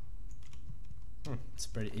 It's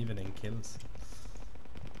pretty even in kills.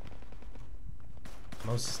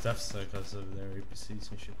 Most stuff's because of their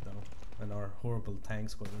APCs and shit though. And our horrible tank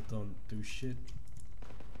squad that don't do shit.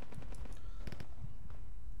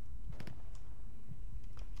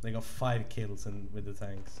 They got 5 kills with the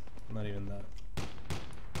tanks. Not even that.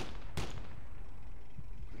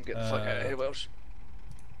 Get the fuck out of here, Welsh.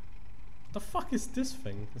 The fuck is this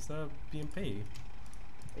thing? Is that a BMP?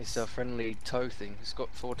 It's a friendly toe thing. It's got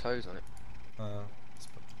 4 toes on it.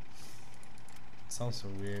 Sounds so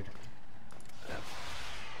weird.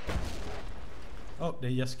 Yeah. Oh,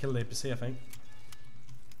 they just killed the APC, I think.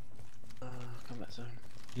 Combat zone.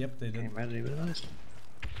 Yep, they did. Came randomly with nice.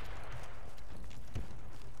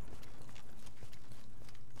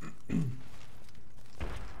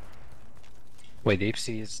 Wait, the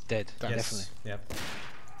APC is dead. Yes. Definitely. Yep.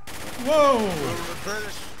 Whoa!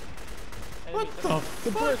 What the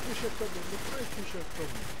The fuck? British are coming, the British are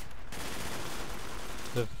coming.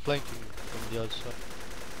 They're flanking from the other side.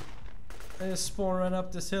 I just spawned right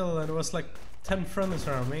up this hill and there was like 10 friendlies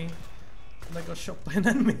around me. And I got shot by an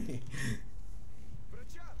enemy.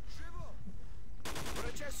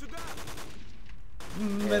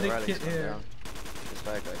 Medic kit here. This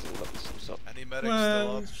bad guy's all up to some sort. Any medics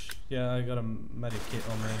still up? Yeah, I got a medic kit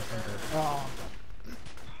on me. Oh,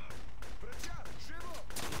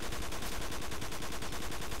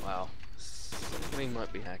 Wow. Something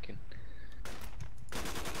might be hacking.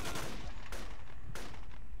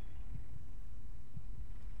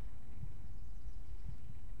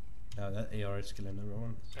 Oh, that AR is killing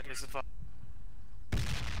everyone.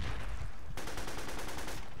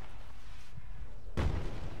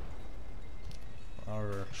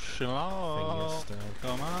 Our Shalom. thing is down.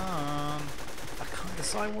 Come on. I can't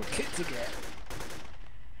decide what kit to get.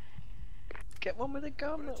 Get one with a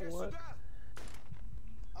gun, that'll work.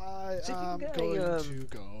 I See if you can am get going a, to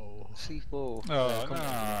go. C4. Oh,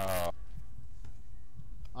 no.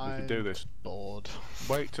 We I'm can do this. bored.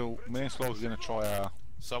 Wait till me and Slog's gonna try our.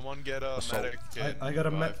 Someone get a Assault. medic kit. I got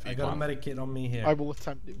a medic kit on me here. I will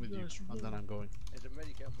attempt it with you, and then I'm going. There's a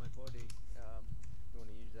medic on my body. You want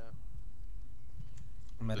to use that?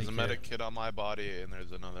 There's a medic kit on my body, and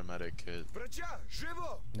there's another medic kit.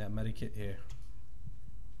 Yeah, medic kit here.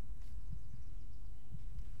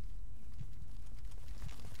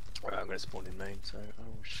 Right, I'm gonna spawn in main, so I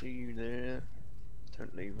will see you there.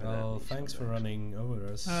 Don't leave without Well, me thanks for sometimes. running over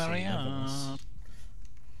us. Hurry and helping us. up.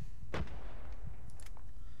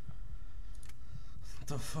 What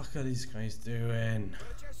the fuck are these guys doing?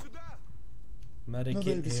 Medic No,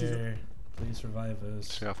 kit this is- here. Please revive us.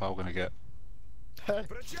 See how far we're gonna get.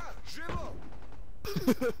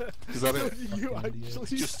 Is that it? You Fucking actually idiots.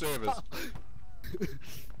 Just servers.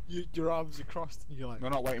 Your arms are crossed and you're like, We're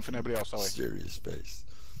not waiting for anybody else, are we? serious face.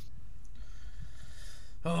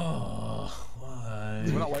 Oh, why?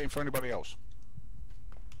 We're not waiting for anybody else.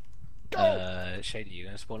 Shady, you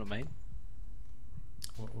gonna spawn a main?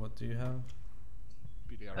 What do you have?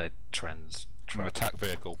 Trans. An attack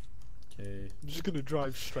vehicle. Okay. I'm just gonna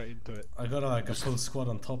drive straight into it. I got like a full squad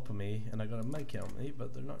on top of me, and I got a mic on me,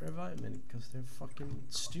 but they're not reviving me because they're fucking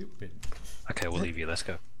stupid. Okay, we'll leave you. Let's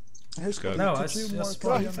go. Let's go. No, I just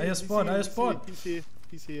spawned. I just spawned. He's here.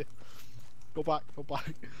 He's here. Go back. Go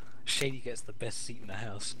back. Shady gets the best seat in the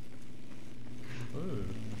house. Ooh.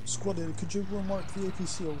 Squaddy, could you mark the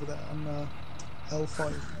APC over there on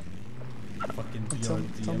L5? Fucking And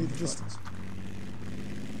tell me the distance.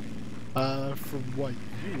 From where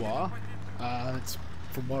you are, it's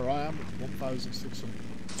from where I am, it's 1,600.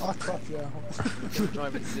 Ah crap, yeah.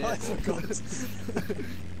 Driving to the I airport. forgot.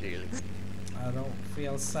 Dealing. I don't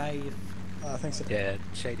feel safe. I think so. Yeah,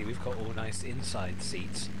 Shady, we've got all nice inside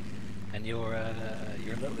seats, and you're a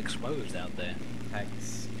little exposed out there.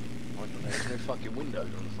 Thanks. I don't know, there's no fucking windows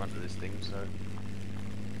on the front of this thing, so it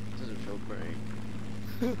doesn't feel great.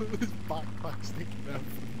 His backpack sticking out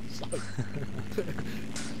from the side.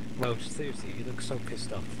 Well, seriously, you look so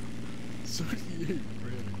pissed off. So do you,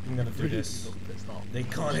 really. I'm gonna do Really this. look pissed off. They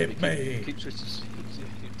can't hit me. Keep just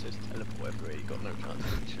teleport everywhere, you got no chance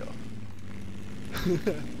of getting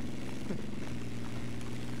shot.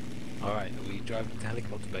 Alright, are we driving to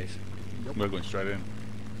helicopter base? We're going straight in.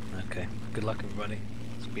 Okay, good luck everybody.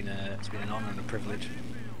 It's been an honour and a privilege.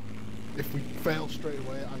 If we fail straight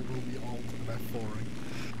away, I will be alt and F4ing.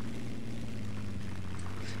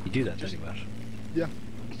 You do that, don't you, Ash? Yeah.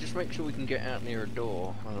 Just make sure we can get out near a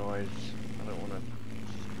door, otherwise I don't wanna...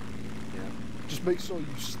 Yeah. Just make sure you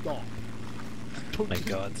stop. Don't May keep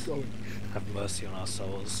God going. have mercy on our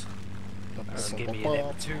souls. Um, Give me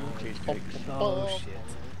an M2. Cheesecakes. Oh shit.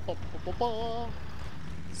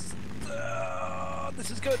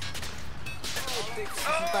 This is good. This is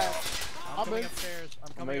bad. I'm in. upstairs.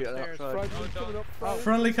 I'm coming upstairs. Friendly's coming up.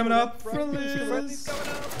 Friendly coming up. Friendly. Friendly's coming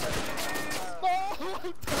up.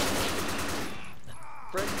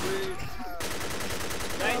 Friendly.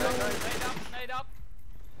 Made up.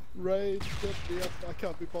 Raid, get me up. I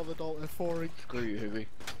can't be bothered all F4ing. Screw you, Hoovy.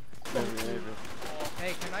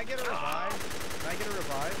 Hey, can I get a revive? Can I get a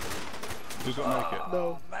revive? Who's got to make it?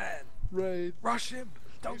 No. Man. Raid. Rush him.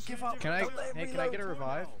 Don't give up. Can I? Hey, can I get a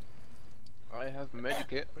revive? I have a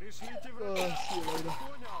medikit. See you later.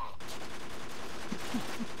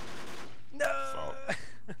 No.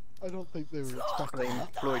 I don't think they were expecting They that.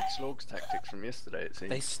 employed Slog's tactics from yesterday, it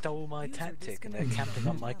seems. They stole my tactic and they're camping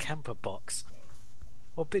on my camper box.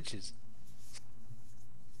 What bitches?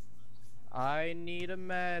 I need a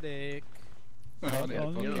medic. I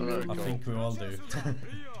think we all do.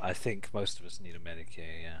 I think most of us need a medic here,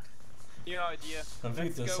 yeah. New idea. I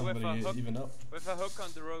think there's go with a somebody hook. even up. With a hook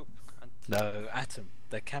on the rope. And No, Atom.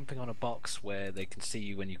 They're camping on a box where they can see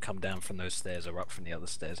you when you come down from those stairs or up from the other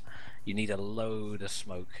stairs. You need a load of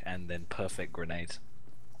smoke and then perfect grenades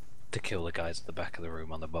to kill the guys at the back of the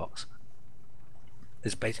room on the box.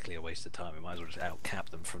 It's basically a waste of time. We might as well just out-cap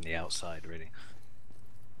them from the outside, really.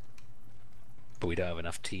 But we don't have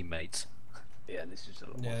enough teammates. Yeah, this is a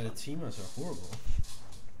lot Yeah, more the fun. teamers are horrible.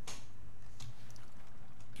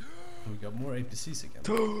 We got more APCs again.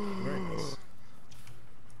 Very nice.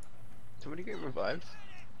 Somebody get revived?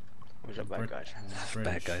 Or is that bad guys?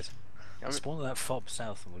 Bad guys. Yeah, I Spawn that fob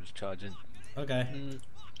south and we'll just charge in. Okay. mean,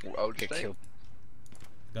 I'll Get stay. killed.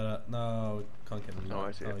 Got a no, can't get a Oh, I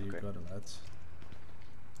lad. see, Oh, you okay. got a lad.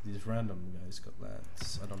 These random guys got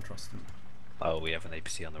lads. I don't trust them. Oh, we have an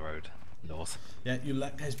APC on the road north. Yeah, you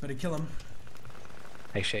lad guys better kill him.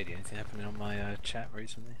 Hey Shady, anything happening on my chat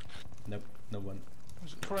recently? Nope, no one.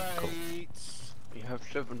 Crates. You have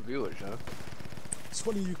 7 viewers, huh? It's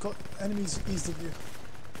funny, you've got enemies east of you.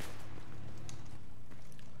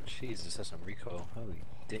 Jesus, that's some recoil. Holy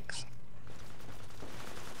dicks.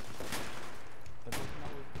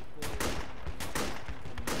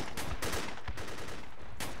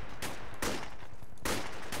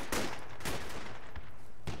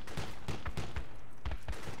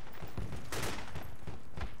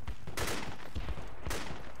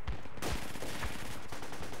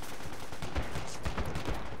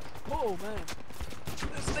 Oh man!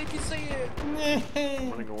 There's an APC here!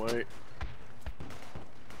 Running away.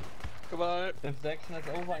 Come on! If the action is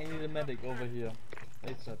over, I need a medic over here.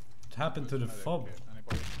 It's What happened to the fob?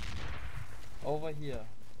 over here.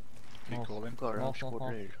 Keep calling. Got an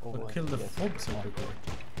squad raid. What killed the fob so quickly?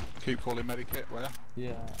 Keep calling medikit, where?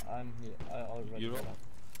 Yeah, I'm here. I already You got up? up.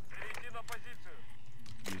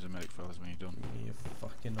 Use a medic fellas when you're done. You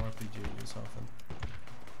fucking RPG yourself in.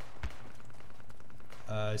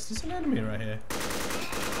 Is this an enemy right here?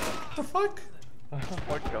 What the fuck?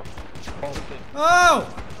 What the?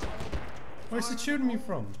 Oh! Where's it shooting me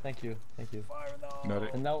from? Thank you, thank you.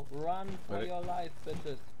 Medic. And now run for Medic. your life,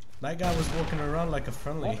 bitches. That guy was walking around like a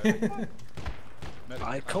friendly. Medic.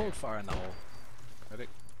 I called fire in the hole. Medic.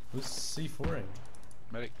 Who's C4ing?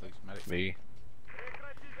 Medic, please. Medic. Me.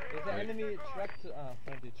 There's an enemy truck to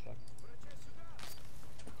friendly truck.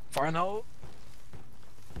 Fire in the hole!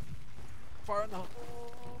 Fire in the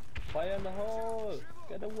hole! Fire in the hole!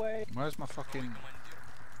 Get away! Where's my fucking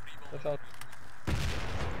Watch out.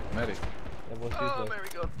 medic? That was Oh, useless. there we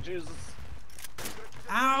go. Jesus.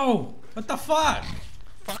 Ow! What the fuck?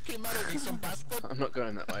 Fucking medic, you some bastard! I'm not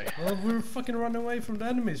going that way. Well, we're fucking running away from the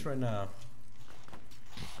enemies right now.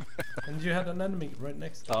 And you had an enemy right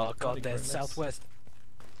next to Oh god, right there's next. southwest.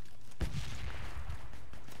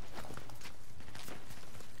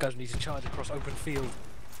 Guys, we need to charge across open field.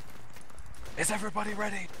 Is everybody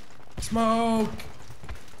ready? Smoke!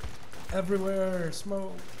 Everywhere,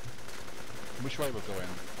 smoke. Which way we're going?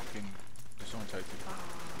 Fucking disorientated.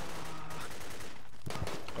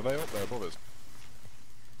 Are they up there above us?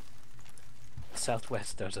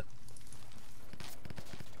 Southwest, Dozzer.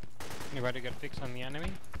 Anybody got fix on the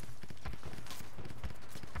enemy?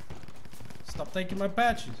 Stop taking my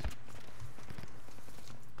patches.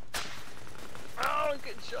 Oh, I'm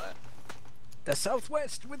getting shot. The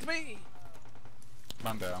southwest with me!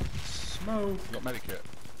 Man down. Smoke. You got medikit?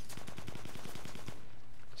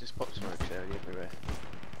 Just pop smoke there everywhere.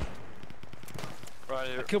 Right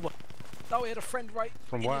here. I killed one. Oh, he had a friend right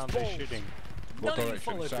From in where his are they balls. shooting? What None of you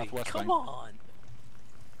direction? followed me. Southwest Come then? on!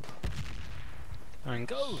 And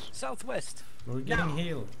Go southwest. We're getting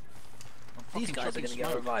healed. These guys are gonna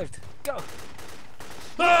get revived. Go.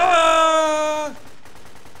 Ah!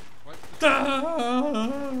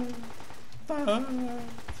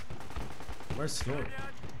 Where's Slord?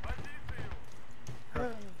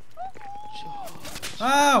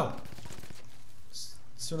 Ow! As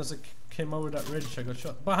soon as I came over that ridge, I got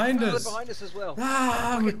shot. Behind us! They're behind us as well.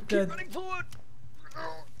 Ah, we're dead. Keep running forward.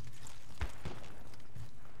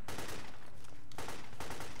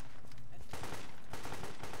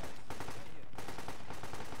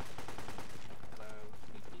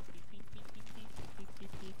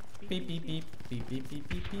 Beep beep beep beep beep beep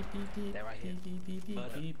beep beep beep beep. They're right here. Beep beep beep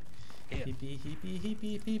Murder. beep Here. beep beep beep beep beep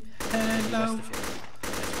beep beep. Hello.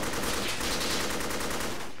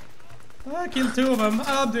 I killed 2 of them.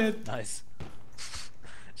 I'm dead. Nice.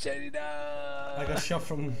 Shady, no! I got shot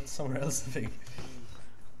from somewhere else, I think.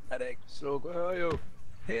 Headache. So where are you?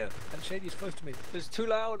 Here. And Shady's close to me. It's too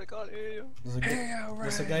loud. I can't hear you.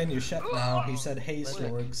 There's a guy in your chat now. He said, "Hey,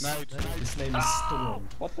 Slorgs." His name is Storm.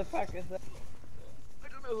 What the fuck is that? I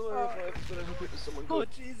don't know who I revived, but I hope it was someone good.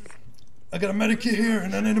 Oh, Jesus. I got a medikit here,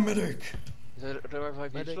 and I need a medic. Do I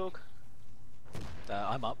revive you, Slog?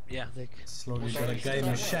 I'm up, yeah. Slog, you got a guy in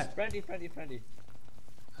your chat. Friendly.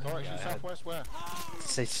 Direction southwest where?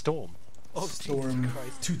 Say Storm. Oh, Storm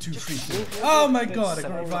 2232. Oh my god, I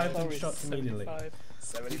got revived and shot immediately.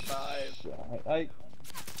 75. I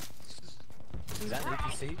Is that an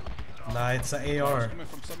APC? Nah, it's an It's AR. coming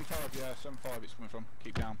from 75, yeah, 75 it's coming from.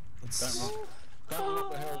 Keep down. It's, Don't run. Don't run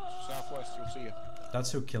up the hill southwest, you'll see you.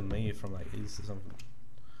 that's who killed me from like east or something.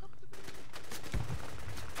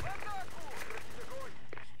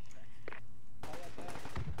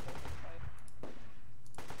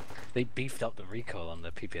 They beefed up the recoil on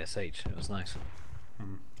the PPSH. It was nice.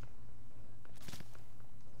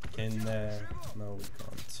 Can no, we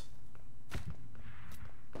can't.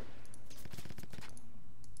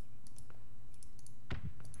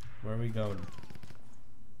 Where are we going?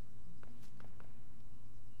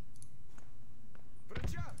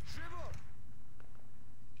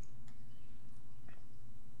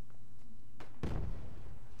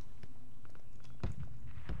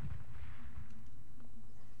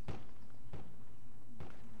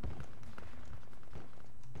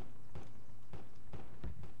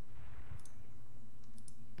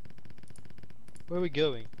 Where are we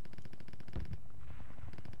going?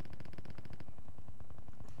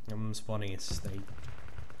 I'm spawning a state.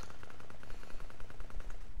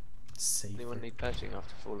 Safe. Anyone need patching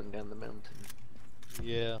after falling down the mountain?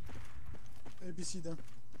 Yeah. ABC then.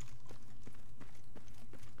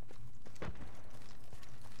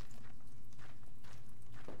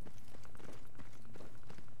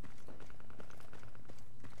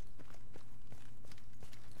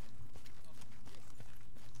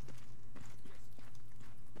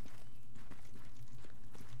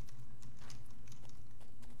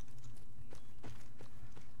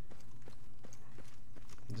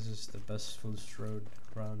 This is the best full strode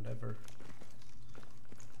round ever.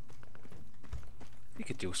 You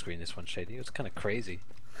could dual screen this one, Shady. It was kind of crazy.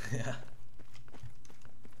 Yeah.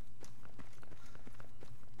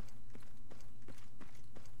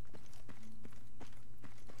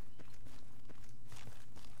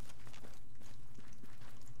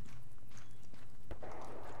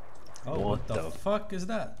 Oh, what the fuck is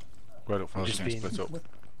that? Right up for us, split up.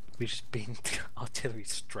 We just been artillery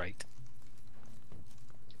straight.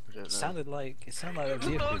 It sounded like a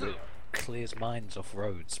vehicle that clears mines off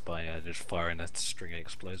roads by just firing a string of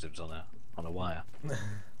explosives on a wire.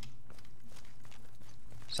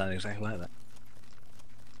 Sounded exactly like that.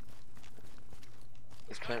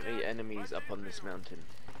 There's plenty enemies up on this mountain.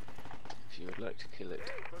 If you would like to kill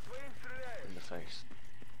it in the face.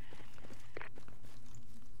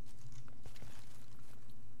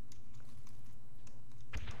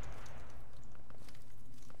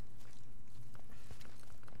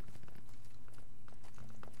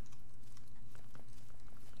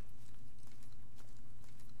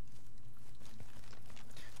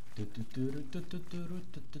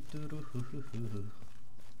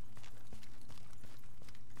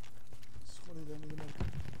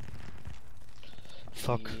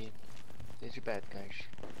 Fuck. Yeah, there's your bad guys.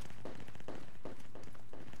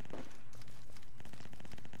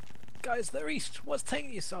 Guys, they're east. What's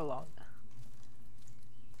taking you so long?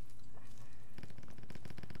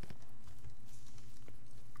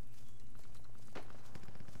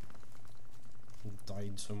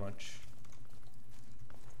 Died so much.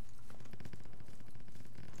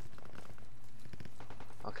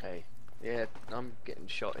 Okay. Yeah, I'm getting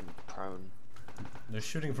shot in prone. They're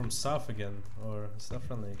shooting from south again, or is that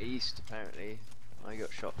friendly? East, apparently. I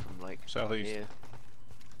got shot from like Southeast. here.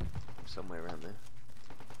 somewhere around there.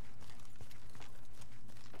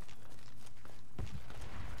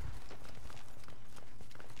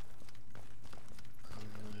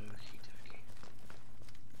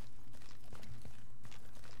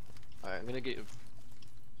 Alright, I'm gonna get you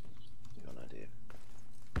got an idea.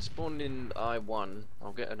 Spawn in I1,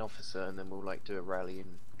 I'll get an officer and then we'll like do a rally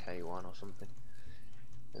in K1 or something.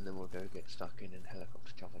 And then we'll go get stuck in and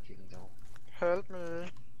helicopter chopper killing down. Help me.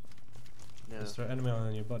 No. Is there enemy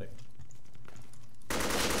on your body?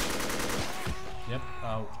 Yep,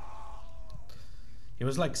 ow. He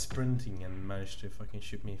was like sprinting and managed to fucking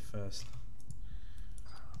shoot me first.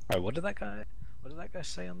 Oh, what did that guy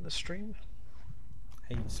say on the stream?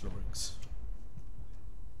 Hey, Slorix.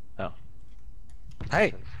 Oh.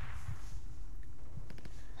 Hey!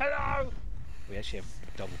 Hello! We actually have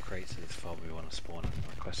double crates of this file we want to spawn and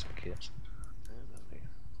request some kits. Yeah, lovely.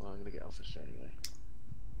 Well, I'm gonna get officer anyway.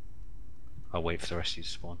 I'll wait for the rest of you to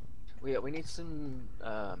spawn. We need some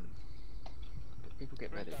people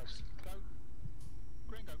get medics. Go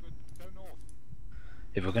north.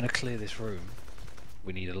 If we're going to clear this room,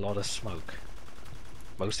 we need a lot of smoke.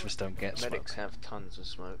 Most of us don't get smoke. Medics have tons of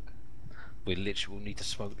smoke. We literally will need to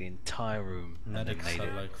smoke the entire room. Medics and then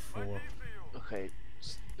are like 4. Okay,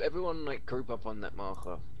 everyone like group up on that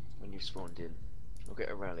marker when you spawned in. We'll get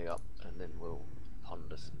a rally up and then we'll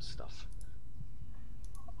ponder some stuff.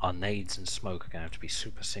 Our nades and smoke are going to have to be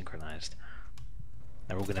super synchronized.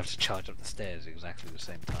 And we're all going to have to charge up the stairs at exactly the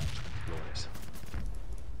same time. It's going to be glorious.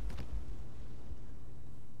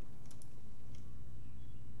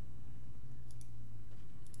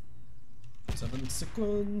 7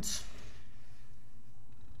 seconds.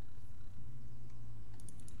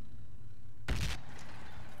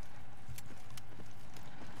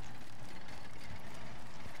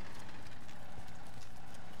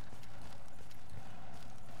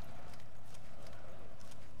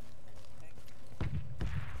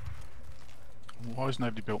 Why has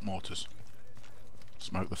nobody built mortars?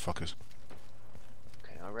 Smoke the fuckers.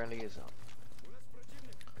 Okay, our rally is up.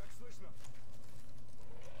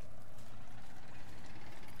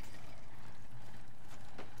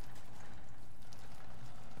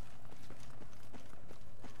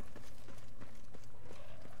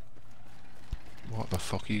 What the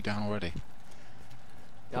fuck, are you down already?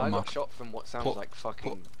 Yeah, I got shot from what sounds like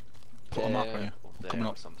fucking. Put a mark on you. Coming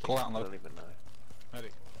up. Something. Call out and I load. don't even know.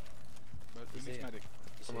 Medic. Who needs medic?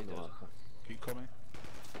 I'm on the marker. Keep coming.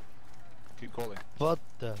 Keep calling. What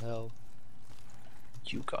the hell?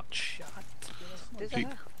 You got shot.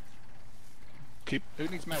 Keep. Who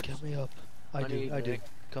needs medic? Get me up. I do.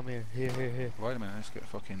 Come here. Here. Wait a minute, let's get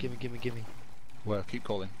fucking. Gimme. Well, keep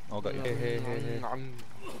calling. I'll get you. Here.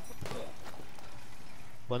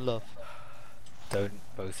 One love. Don't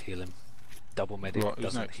both heal him. Double medic Right,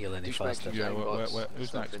 doesn't next? heal any faster. Yeah,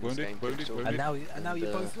 who's next? Wounded? And now you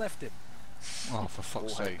both left him. Oh, for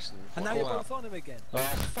fuck's sake. And now you're both on him again. Oh,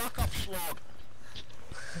 fuck off, slog!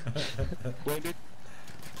 Wounded?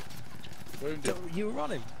 You were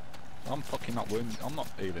on him. I'm fucking not wounded. I'm not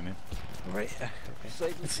healing him. Right.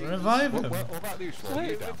 Revive him. What about you, Slog? Are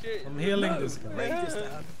you down? I'm healing this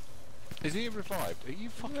guy. Is he revived? Are you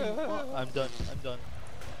fucking... What? I'm done.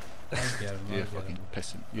 You're fucking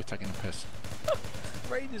pissing. You're taking a piss.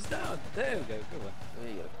 Rain is down. There we go. Good one.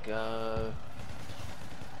 There you go.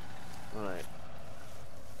 Right.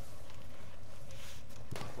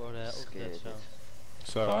 Scared.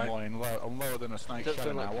 So I'm lower than a snake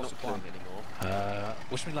shadow now. What's the plan?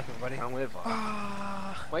 Wish me luck, everybody. However,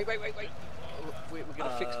 wait. We're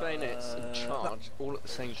gonna fix bayonets and charge all at the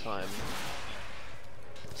same time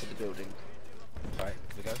to the building. Right,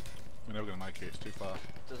 can we go? We're never gonna make it. It's too far.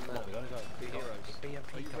 Doesn't matter. We gotta go. Be heroes.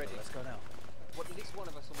 BMP Are you ready? Let's go now. At least one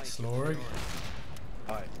of us will make Slorig.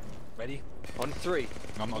 Alright, ready? On 3.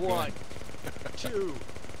 I'm not 1, 2,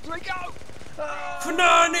 3, go!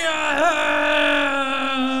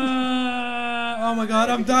 Oh my god,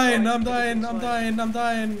 I'm dying.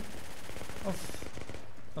 Oh,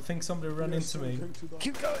 I think somebody ran into me.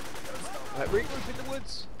 Keep going. Right, regroup in the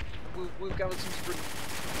woods. We'll gather some sprint.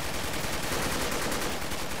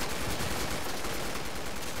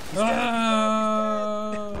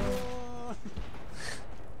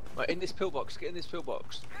 Right, in this pillbox. Get in this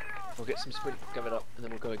pillbox. We'll get some sprint gathered up, and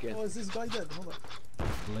then we'll go again. Oh, is this guy dead? Hold on.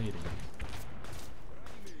 Bleeding.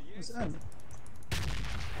 What's M?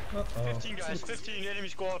 Uh-oh. 15 guys, 15 enemy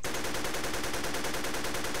squad.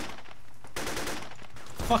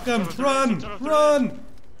 Fuck him! Run!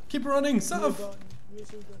 Keep running, south! Everyone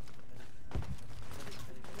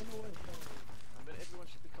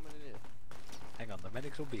should be coming in here. Hang on, the The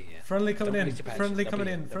medics will be here. Friendly coming Don't in. waste your patch. Friendly They'll coming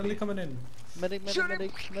be in. here. Friendly coming in. Medic, medic,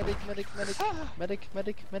 medic, medic, medic, medic,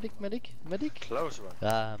 medic, medic, medic, medic. Close one.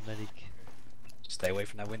 Ah, medic. Stay away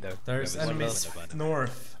from that window. There's Whoever's enemies in the window.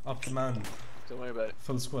 north, up the mountain. Don't worry about it.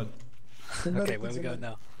 Full squad. Okay, where are we going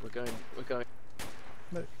now? We're going.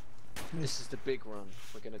 This is the big run.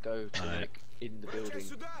 We're gonna go to like in the building.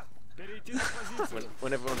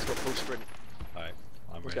 when everyone's got full sprint. Alright,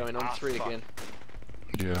 I'm We're ready. going on 3 again.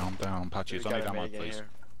 Yeah, I'm down on patches. I need ammo, please.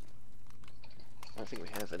 I don't think we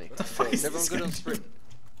have any. the fuck Is is everyone this good guy on sprint?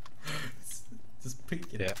 Just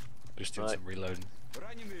peeking. Yeah, just doing Right. some reloading.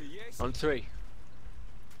 On 3.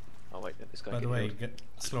 Oh wait, this guy. By the getting way, healed. get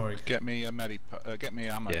slower. Get me a get me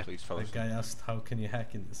ammo, Yeah. please, fellas. The guy asked, "How can you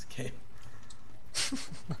hack in this game?"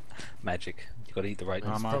 Magic. You gotta eat the right.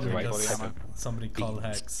 No, I'm Probably the right because pepper. somebody called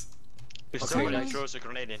hacks. If Okay, somebody guys. throws a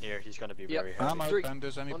grenade in here, he's gonna be Yep. very happy. Ammo, 3.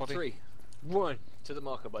 benders, On anybody? 3. 1 to the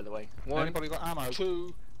marker, by the way. 1. Anybody got ammo?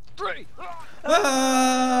 2, 3.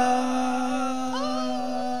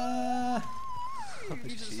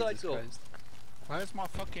 Use the side door. Where's my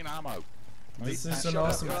fucking ammo? This is Shut an up,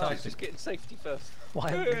 awesome guys, tactic. Just getting safety first.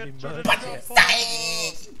 Why haven't we been murdered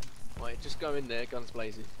yet? Right, just go in there, guns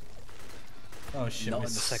blazing. Oh shit, Not we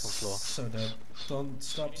on the second floor. So dead. Don't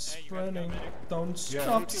stop sprinting. Don't Yeah.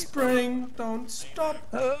 stop sprinting. Don't stop.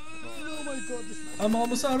 Oh my god, this I'm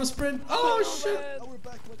almost out of sprint. Oh shit. oh, we're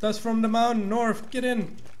back. That's from the mountain north. Get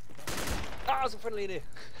in. Ah, there's a friendly in here.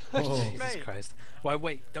 Oh. Jesus Christ. Why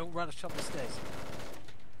wait, don't run up the stairs.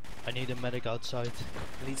 I need a medic outside.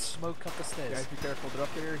 We need smoke up the stairs. Guys, be careful. They're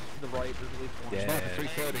up there to the right. There's at least one. Yeah. Sniper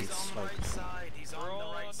 330. He's on the right side. He's on the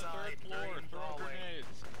right side.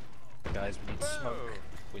 Guys, we need smoke.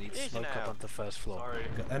 We need Easy smoke now. up on the first floor. Sorry.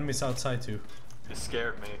 Got enemies outside too. You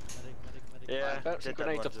scared me. Yeah. I'm bouncing get that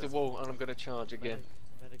grenades off one, the just- wall and I'm gonna charge again.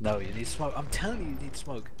 No, you need smoke. I'm telling you, you need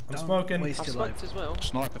smoke. I'm Don't smoking. Waste I've your smoked life. as well.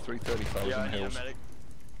 Sniper 330, fellas, Yeah, I in the need a hills. medic.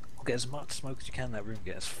 Get as much smoke as you can in that room.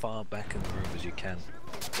 Get as far back in the room as you can.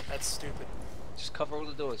 That's stupid. Just cover all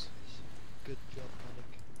the doors. Good job,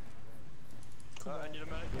 medic. I need a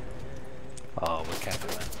medic. Oh, we're capping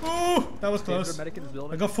that. Oh, that was Is there a close. medic in this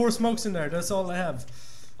building? I got 4 smokes in there. That's all I have.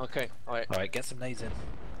 Okay, alright. Alright, get some nades in.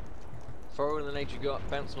 Throw all the nades you got,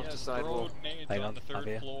 bounce them off the sidewall. Hang on, up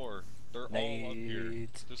here. They're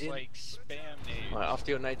Nades Just in. like spam nades. Right,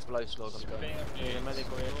 after your nades blow slog, I'm going. Spam nades. medic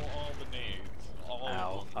Throw all the nades. All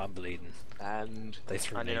Ow, of them. I'm bleeding. And They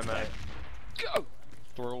threw I need a nades back. medic. go!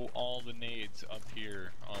 Throw all the nades up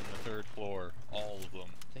here on the 3rd floor. All of them.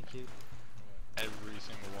 Thank you. Every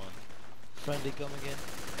single one. Friendly coming in.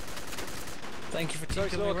 Thank you for Sorry,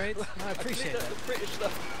 taking me Slog. raids. I appreciate that. The British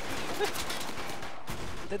stuff.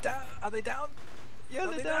 They're down. Are they down? Yeah,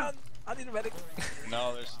 Are they down? I need a medic.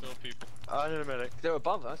 No, there's still people. I need a medic. They're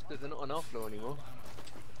above us, but they're not on our floor anymore.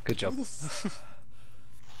 Good job.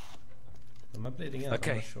 Am I bleeding out?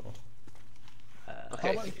 Okay. I'm not sure. How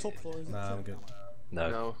Okay. about the top floor? Is it Nah, I'm good. No.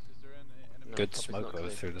 No. Good top is smoke not over clear.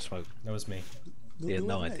 through the smoke. That was me. Do Yeah, we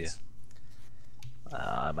no have idea. nades?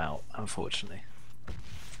 I'm out, unfortunately.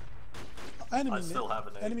 Enemy, I still have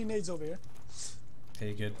a nade. enemy nades over here.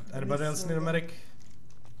 Okay, good. Anybody else need a medic?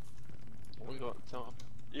 We got Tom.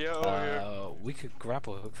 Yeah, over here. We could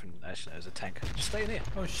grapple hook from. Actually, there's a tank. Just stay in here.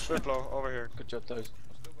 Oh shit. Swiplow, over here. Good job, those.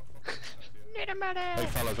 Hey,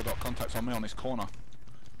 fellas, I've got contacts on me on this corner.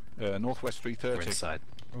 Northwest We're 330. inside.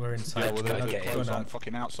 We're inside. Yeah, well, I'd they're get in. close on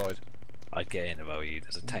fucking outside. I'd get in if I were you.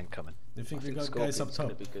 There's a tank coming. Do you think I we think got guys up Scorpion's top?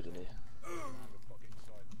 gonna be good in here.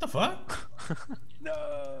 What the fuck?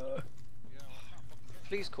 No.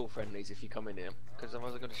 Please call friendlies if you come in here, because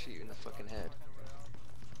otherwise I'm gonna shoot you in the fucking head.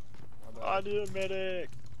 I need a medic.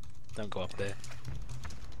 Don't go up there.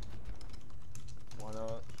 Why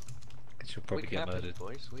not? Cause you'll We probably get capping, murdered.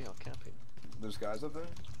 boys. We are capping. There's guys up there?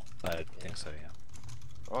 I think so, yeah.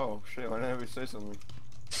 Oh shit, why didn't we say something?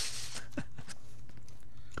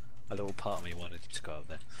 A little part of me wanted you to go up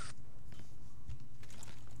there.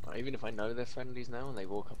 Right, even if I know they're friendlies now and they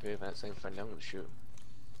walk up here without saying friendly, I'm gonna shoot them.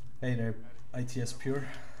 Hey there, ITS Pure.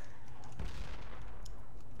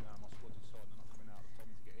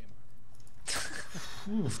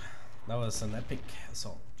 Ooh, that was an epic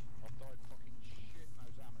assault.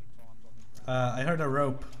 I heard a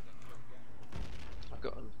rope. I've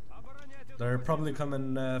got them. They're probably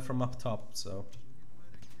coming from up top, so.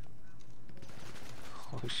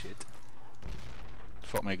 Oh shit.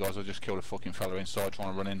 Fuck me, guys, I just killed a fucking fella inside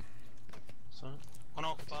trying to run in. So,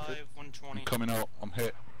 105, 120. I'm coming up, I'm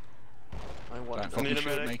hit. I want Don't them. fucking need a shoot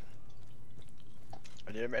medic. me.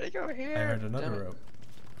 I need a medic over here. I heard another Damn it. rope.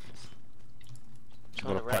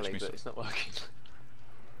 Trying to gotta patch rally, me but some- it's not working.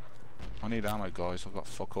 I need ammo, guys, I've got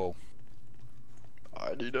fuck all.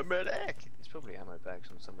 I need a medic. It's probably ammo bags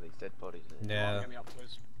on some of these dead bodies. Yeah. Get me up,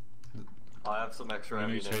 please. I have some extra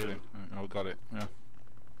ammunition. Oh, got it. Yeah.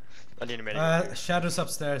 I need a medic. Shadow's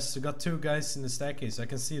upstairs. We got 2 guys in the staircase. I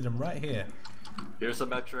can see them right here. Here's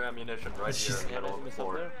some extra ammunition right here in the middle of the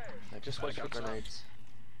floor. Just watch for grenades.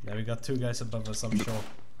 Yeah, we got 2 guys above us, I'm sure.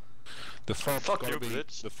 The fob's gotta be.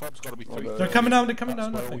 The fob's gotta be 330. They're coming down. They're coming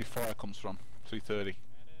down. That's where all your fire comes from. 330.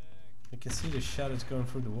 You can see the shadows going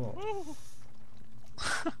through the wall.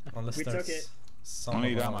 Unless We there's took it. some I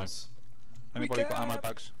need of ammo. ours. Anybody got ammo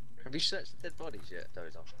bags? Have you searched the dead bodies yet,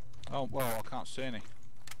 Dozzer? Oh well, I can't see any.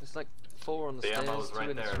 There's like 4 on the stairs. The ammo is 2 right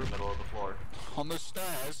in there in the middle of the floor. On the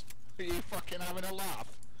stairs? Are you fucking having a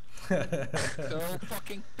laugh? They're all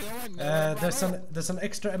fucking killing me. There's an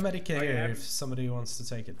extra medikit here if somebody wants to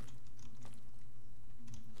take it.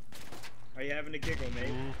 Are you having a giggle,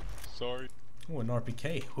 mate? Sorry. Ooh, an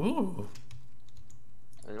RPK. Ooh.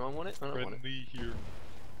 Anyone want it? I don't want it. Friendly here.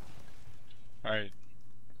 Alright.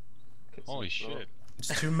 Holy shit.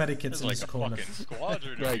 There's 2 medikits in like this a corner. fucking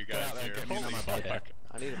squadron of you guys here. Holy shit.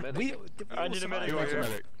 I need a medic. I need a medic Who over wants a here.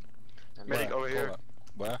 medic? Medic over here.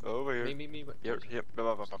 Where? Over here. Me. Yep.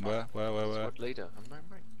 Where? Squad leader. I'm right.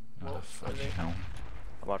 Oh, fucking hell.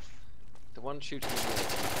 About The one shooting me.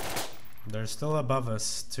 They're still above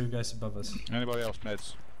us. 2 guys above us. Anybody else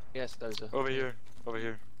meds? Yes, Dozzer. over here. Over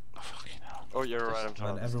here. Oh, fucking hell. Oh, you're right. I'm And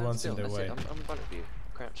telling you. everyone's in their That's way. it. I'm in front of you,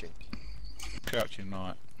 crouching. Crouching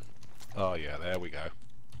night. Oh yeah, there we go.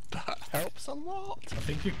 That helps a lot. I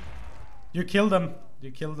think you killed them.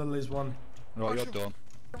 You killed at least 1. Right, you're done.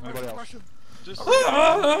 Anybody else? Just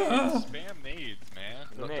spam nades, man.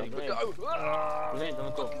 Grenade. Get me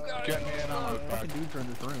an ammo bag. Dudes are in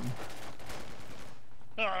this room.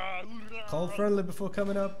 Call friendly before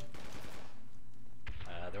coming up.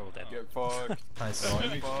 They're all dead. Get fucked. Nice. Get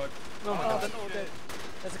fucked. Oh my god, they're all dead.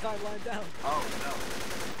 There's a guy lying down. Oh no.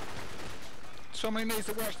 Somebody needs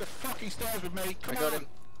to watch the fucking stairs with me. Come I got on. him.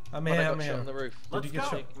 I'm I here, got I'm shot here. on the roof. Did you get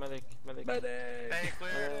shot? Medic. Hey,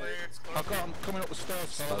 clear. I've got them coming up the stairs,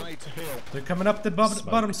 so I need to heal. They're coming up the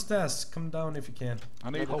bottom stairs. Come down if you can.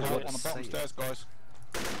 I need help on the bottom stairs, guys.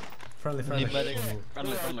 Friendly.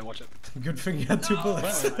 Friendly, watch it. Good thing you had 2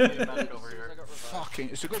 bullets. Fucking,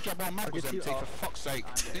 it's a good job my mag was empty, for fuck's sake.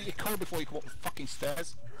 Didn't you call before you come up the fucking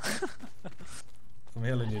stairs? I'm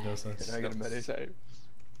healing you, Dozzer. Can I get a medic? Do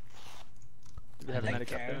you have a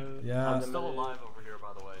medic up there? Yeah. I'm still alive over here,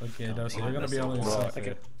 by the way. Okay, Dozzer, you're gonna be on the inside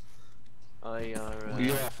here.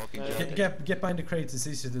 You are fucking joking. Get behind the crate, it's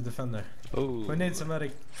easier to defend there. Ooh. We need some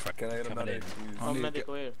medic. Can I get a medic?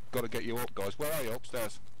 Gotta get you up, guys. Where are you?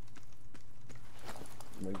 Upstairs.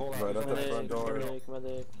 Call out. Right at the front door.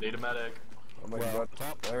 Need a medic. Oh my Well, god.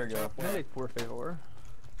 top. There we go. Medic, por favor.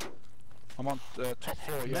 I'm on top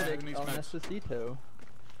floor. Yeah, Medic, who needs el meds? necesito.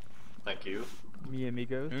 Thank you. Mi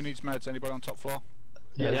amigos. Who needs meds? Anybody on top floor?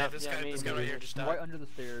 Yeah, this guy right here just died. Right under the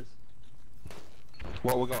stairs.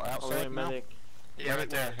 What we got outside now? Yeah, right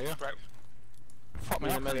there. Here. Right. Fuck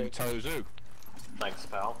me, I can't even tell who's who. Thanks,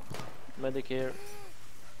 pal. Medic here.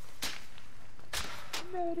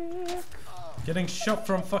 Medic. Getting shot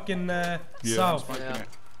from fucking south. Yeah.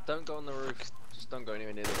 Don't go on the roof. Just don't go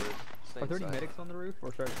anywhere near the roof. Stay Are there any inside. medics on the roof?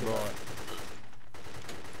 Or should I Right.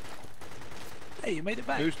 Hey, you made it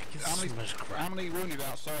back. How many wounded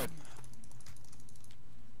outside?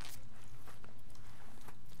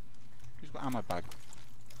 Who's got ammo bag?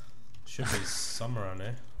 Should be some around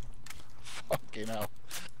here. Fucking hell.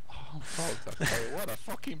 Oh, fuck. Okay, what a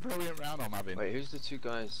fucking brilliant round I'm having. Wait, who's the 2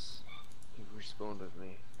 guys who respawned with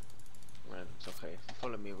me? Randoms, okay. If you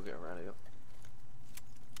follow me, we'll get a rally up.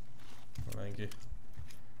 Thank you.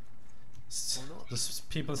 Does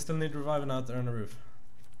people still need reviving out there on the roof?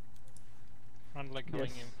 Friendly coming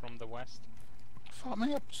in from the west. Fuck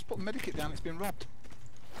me, I just put the medikit down, it's been robbed.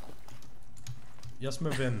 Just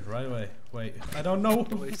move in right away. Wait, I don't know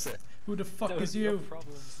who the fuck is you?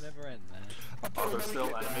 Problems never end, man. Oh, there's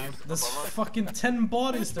still enemies There's above us. fucking 10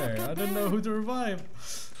 bodies there. I don't know who to revive.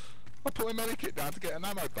 I put a medikit down to get an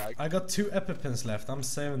ammo bag. I got 2 EpiPens left. I'm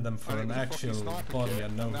saving them for an actual body I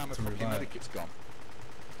know to revive. Medikit's gone.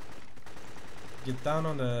 Get down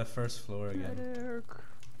on the first floor again. Medic.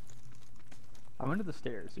 I'm under the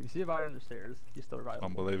stairs. If you see a body under the stairs, you still revive.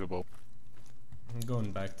 Unbelievable. I'm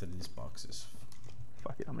going back to these boxes.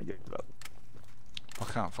 Fuck it, I'm gonna give it up. I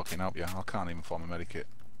can't fucking help you. I can't even find my medikit.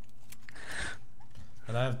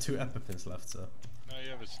 And I have 2 EpiPens left, so. Now you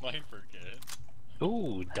have a sniper kit.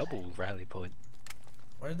 Ooh, double rally point.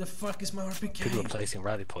 Where the fuck is my RPK? People are placing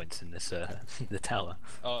rally points in this the tower.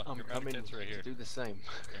 Oh, I'm your coming medikit's right here. to do the same.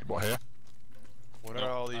 What, here? What are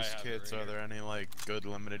all these kits? Are there any like good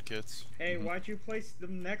limited kits? Hey, why'd you place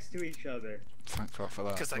them next to each other? Thank fuck for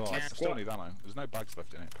that. Because I Right, can't. still need ammo. There's no bags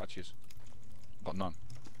left in it, patches. Got none.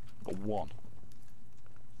 Got one.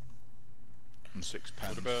 And 6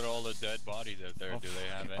 pens. What about all the dead bodies out there? Do they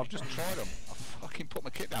have any? I've just tried them. I fucking put my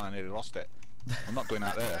kit down and nearly lost it. I'm not going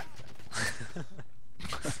out there.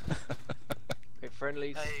 Hey,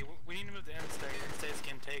 friendlies. Hey, we need to move the end state. End state's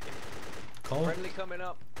getting taken. Call. Friendly coming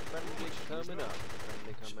up. Friendly coming up.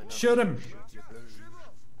 Friendly coming up. Shoot him!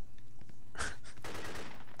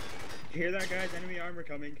 Hear that, guys? Enemy armor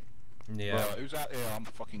coming. Yeah. Well, who's out here? I'm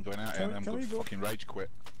fucking going out here and I'm going to fucking rage quit.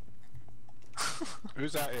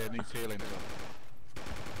 Who's out here needs healing?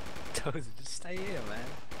 Dozzer, just stay here, man.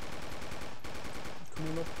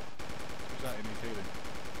 Coming up. Who's out here needs healing?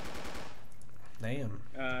 Damn.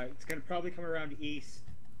 It's gonna probably come around east.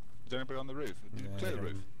 Is anybody on the roof? Did you clear the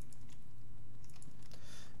roof?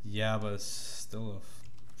 Yeah, but it's still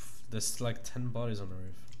there's like 10 bodies on the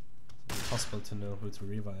roof. It's impossible to know who to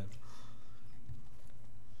revive.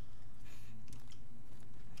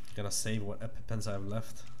 Gonna save what EpiPens I have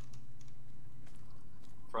left.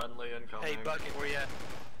 Friendly incoming. Hey, Bucket, where you at?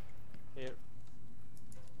 Here.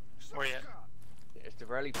 Where you at? It's the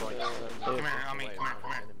rally point. Come here, on me, come here,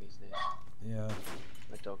 come here. Enemies near. Yeah.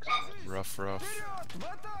 My dog's Rough.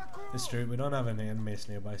 It's true, we don't have any enemies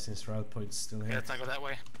nearby since route point's still Okay, here. let's not go that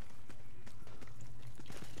way.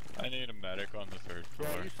 I need a medic on the 3rd floor.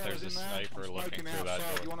 Right, you fellas There's a in there? sniper I'm looking smoking through that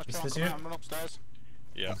outside. door. You want to Is try and this come you? out and run upstairs?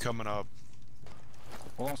 Yeah. I'm coming up.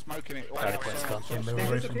 Well, I'm smoking it. Rally point's gone. Yeah, move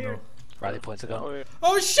away from the Rally points are gone.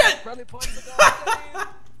 Oh shit! Rally points are gone.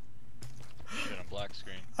 In a black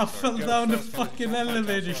screen. I Sorry. fell down the fucking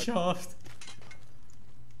elevator shaft.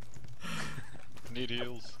 Need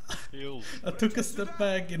heals. Heals. I took a step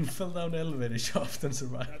back and fell down the elevator shaft and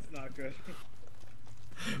survived. That's not good.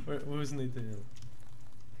 Who's need to heal?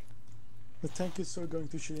 The tank is still going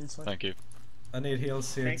to shit inside. Thank you. I need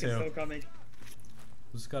heals here Tank is still too. coming.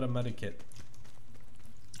 Who's got a medikit?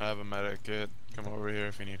 I have a medic kit. Come over here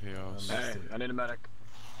if you need heals. Hey, I need a medic.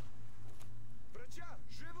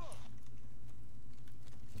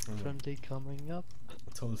 Friendly coming up. I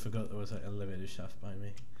totally forgot there was an elevator shaft by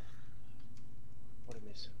me. What a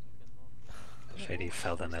miss. Shady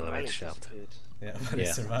fell down the elevator shaft. Yeah, but he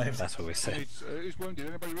survived. That's what we said. Who's wounded?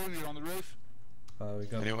 Anybody wounded on the roof? We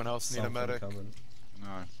got Anyone else need a something medic? coming. No.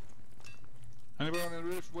 Anybody on the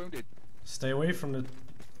roof wounded? Stay away from the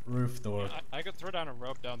roof door. I could throw down a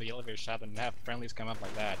rope down the elevator shaft and have friendlies come up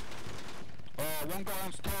like that. One guy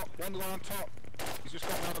on top. One guy on top. He's just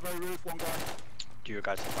got down the very roof. One guy. Do your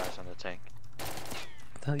guys fires on the tank?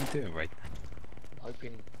 What the hell are you doing, right?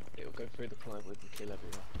 Hoping it'll go through the plywood and kill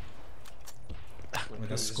everyone.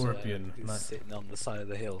 With a scorpion. Who's sitting on the side of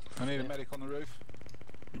the hill. I need a medic on the roof.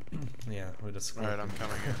 Yeah, with a scorpion. Alright, I'm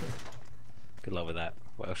coming in. Good luck with that.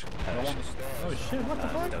 Welsh. I'm on the stairs. Oh shit, what the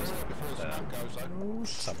fuck? Before the smoke goes, Oh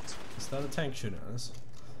shit. Is that a tank shooting us?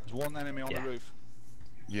 There's one enemy on the roof.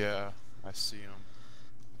 Yeah, I see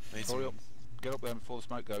him. Hurry up. Get up there before the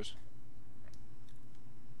smoke goes.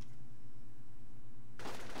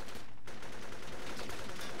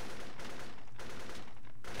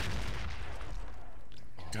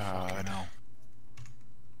 God.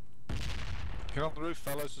 Get on the roof,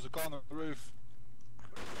 fellas. There's a guy on the roof.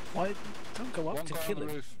 Why? Don't go up One to guy kill on the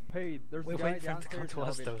him. roof. Hey, there's We're a guy waiting for him to come downstairs to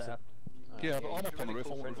us, in the Dozzer. Yeah, but I'm up on the roof. I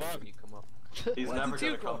want to revive him. He's Why never did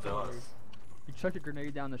you gonna come go to up us. You chuck a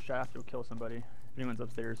grenade down the shaft, you'll kill somebody. If anyone's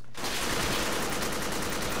upstairs.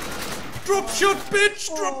 Drop shot,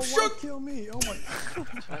 bitch! Drop shot! Why kill me? Oh my.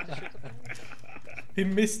 He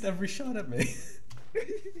missed every shot at me.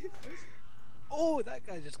 Oh, that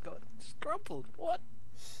guy just got scrumpled. What?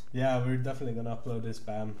 Yeah, we're definitely gonna upload this,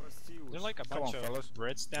 bam. There's like a bunch of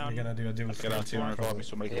Brits down. We're gonna do a dual Get on team and revive me,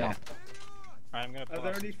 somebody come on. Alright, I'm gonna Are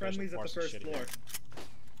there any friendlies at the first floor?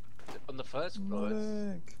 On the first floor?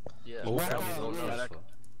 Yeah. There's one guy on the roof.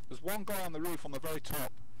 There's one guy on the roof on the very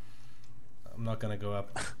top. I'm not gonna go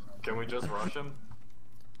up. Can we just rush him?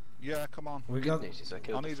 Yeah, come on. We got. I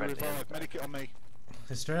need a revive. Medikit on me.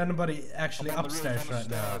 Is there anybody actually I'm on the roof, upstairs on the right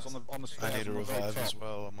now? stairs, on the stairs, I need a on the very revive as top.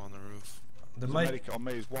 well. I'm on the roof. There There's a might medikit on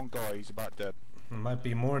me. There's one guy. He's about dead. might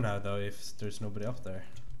be more now though if there's nobody up there.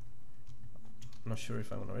 I'm not sure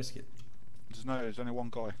if I want to risk it. There's only one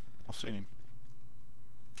guy. I've seen him.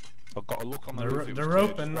 I've got a look on the They're- roof. It was they're clear,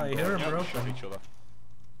 just open, one I guy. hear 'em, Yeah, they're we shot open. each other.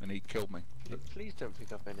 And he killed me. Please don't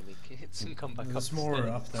pick up enemy kits and come back up. There's more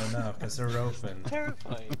up there now because they're open.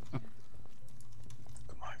 Terrifying. Come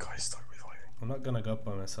on, guys, start reviving. I'm not gonna go up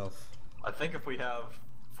by myself. I think if we have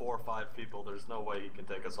 4 or 5 people. There's no way he can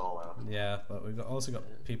take us all out. Yeah, but we've also got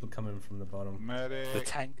people coming from the bottom. The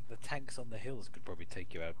tanks on the hills could probably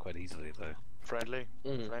take you out quite easily, though. Friendly.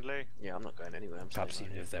 Friendly. Yeah, I'm not going anywhere. I'm Perhaps staying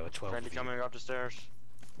even right if there were 12. Friendly of you. coming up the stairs.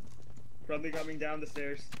 Friendly coming down the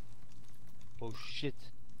stairs. Oh shit.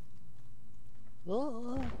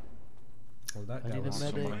 Well, that guy was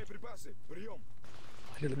someone.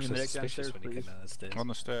 He looks Medic suspicious downstairs, when he please. came down the stairs. On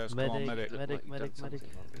the stairs, come on, medic. Medic.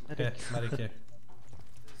 Yeah, medic here.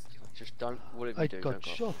 Just don't. Whatever I you do, got don't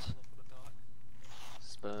go. shot.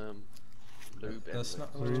 Sperm. Lube. That's not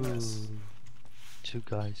everywhere. really nice. 2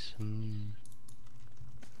 guys.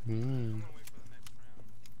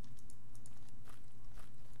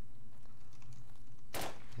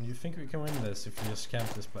 You think we can win this if we just camp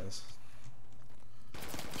this place?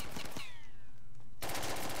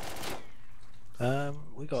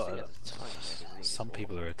 We got some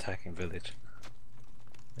people are attacking village.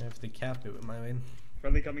 If they cap it, we might win.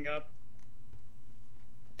 Friendly coming up.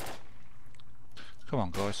 Come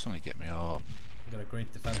on, guys, somebody get me up. We've got a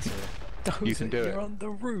great defense here. You can do You're it. on the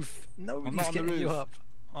roof. Nobody's I'm not on the getting you roof. up.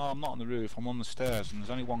 Oh, I'm not on the roof. I'm on the stairs, and there's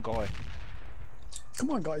only one guy.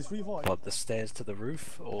 Come on, guys, revive. What, the stairs to the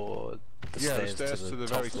roof, or the Yeah, the stairs stairs to the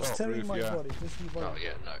very top top. Just tell me roof, my yeah. body. Let's revive. Oh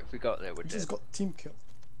yeah, no. If we got there, we're We dead. just got team kill.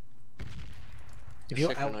 If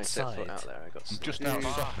you're Second I set foot outside, out there, I got I'm just sniped.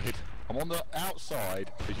 outside. I'm on the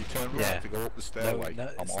outside as you turn right Yeah. to go up the stairway. no,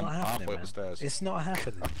 I'm it's on not happening, halfway up man. the stairs. It's not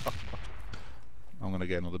happening. I'm gonna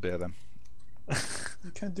get another beer then.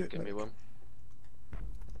 You can't do it. Give me mate. one.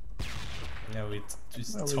 Yeah, we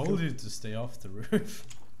just There we told go. you to stay off the roof.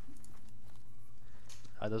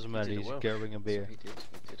 It doesn't matter, Did it he's well. carrying a beer. He did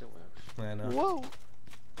it well. I know. Whoa!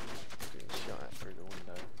 Getting shot at through the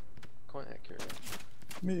window. Quite accurate.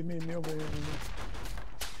 Me over here.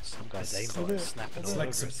 Some guy's It's aimbot so is snapping It's all like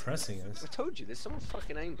over us. suppressing us. I told you, there's someone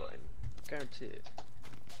fucking aimbotting. Guarantee it.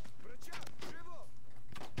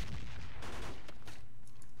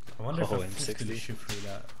 I wonder if Oh, a 50 M60. shoot through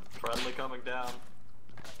that. Friendly coming down.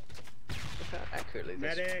 Look how accurately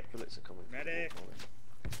this Medic! bullets are coming. Medic!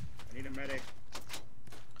 I need a medic.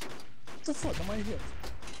 What the fuck am I here?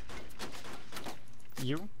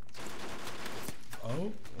 You?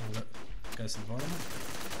 Oh, guys at the bottom.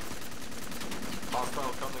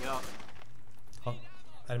 Hostile coming up. Oh,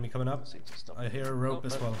 enemy coming up. I hear a rope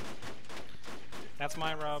as well. That's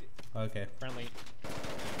my rope. Okay. Friendly.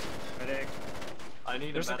 Medic. I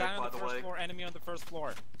need There's a a medic, guy on by the the first way. floor. Enemy on the first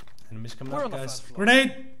floor. Enemies coming We're up, on the guys. first floor.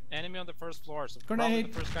 Grenade! Enemy on the first floor. So Grenade. probably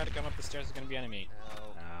the first guy to come up the stairs is gonna be enemy.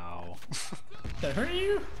 Ow. That hurt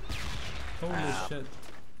you? Holy Ow. shit.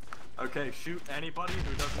 Okay, shoot anybody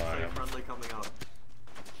who doesn't say friendly coming up.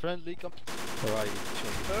 Friendly come. Where are you?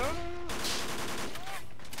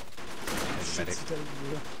 Medic. Shit's telling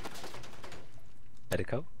me.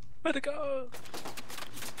 Medico? Medico!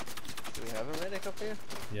 Do we have a medic up here?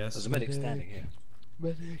 Yes. There's a medic standing here.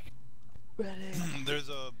 Medic. Medic. There's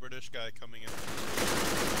a British guy coming in.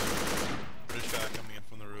 British guy coming in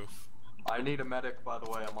from the roof. I need a medic, by the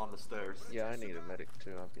way. I'm on the stairs. Yeah, I need a medic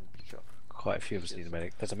too. I've been shot. Quite a few of us need a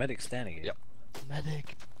medic. There's a medic standing here. Yep.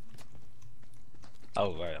 Medic.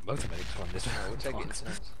 Oh, right. Both the medics are on this one. We'll take it in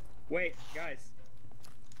turns. Wait, guys.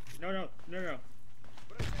 No.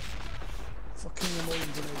 Fucking annoying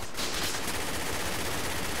grenades.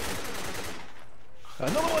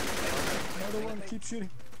 Another one! Another one, keep shooting.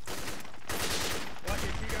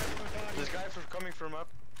 This guy coming from up.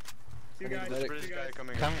 Two guys. This British guy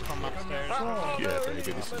coming Coming up. from upstairs. Oh, Yeah,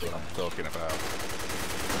 baby, this is what I'm talking about.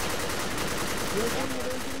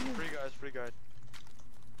 Free guys.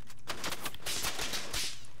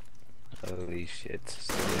 Holy shit.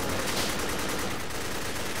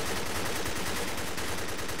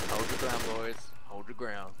 Hold your ground, boys. Hold your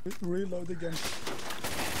ground. Reload again.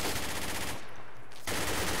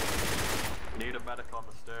 Need a medic on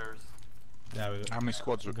the stairs. Yeah, we How many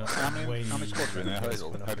squads are got how many squads are in there? medics Hazel?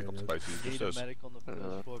 going up Helicopter here. bases, Need just a us. medic on the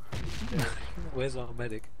first floor. Where's our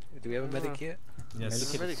medic? Do we have a medic here? Yes.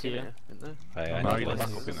 There's a medic in there, isn't there? I No, need you one. got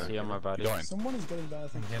back up in there. See on my body. You going? Someone is getting bad, I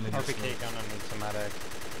think. I'm healing this RPK gun and need some medic.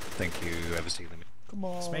 Thank you. Ever see them? Come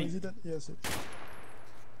on, me. is it that? Yes, it.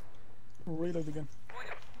 Reload again.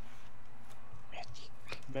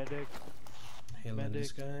 Medic. Healing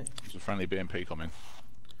this guy. There's a friendly BMP coming.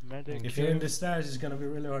 Medic. If you're in the stairs, it's gonna be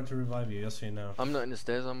really hard to revive you, just so you know. I'm not in the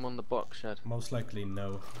stairs, I'm on the box, Shad. Most likely,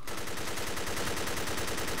 no.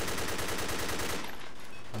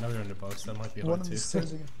 I know you're in the box, that might be One hard on too. the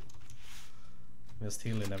stairs again. Just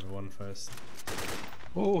healing everyone first.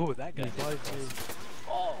 Oh, that guy. Revive me.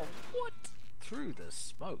 Oh, what? Through the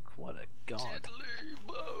smoke. What a god.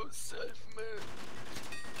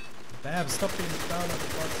 Damn, stop being down at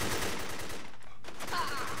the boxes.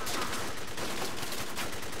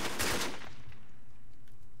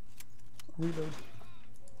 Reload.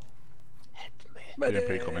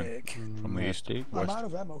 BMP coming from the east. I'm West. out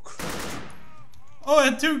of ammo. Oh, I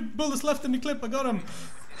had 2 bullets left in the clip. I got him.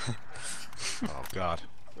 Oh god.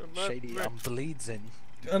 Shady, I'm bleeds in.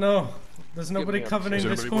 I know. There's nobody covering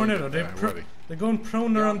this corner though. They're going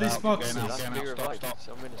prone around these boxes. Stop.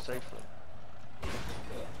 I'm in a safe room.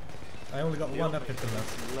 I only got 1 epic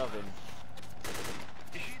left. Love him.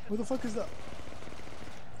 Where the fuck is that?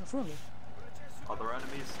 In front of me. Other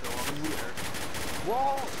enemies still on the stair.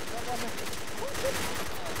 Whoa!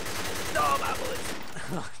 No, my bullets!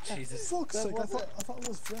 Oh, Jesus. For fuck's sake, I thought it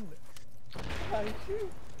was friendly. Thank you.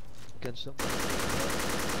 Against him.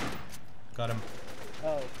 Got him.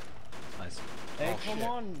 Oh. Nice. Hey, Oh, come shit.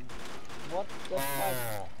 on! What the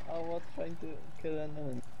fuck? I was trying to kill an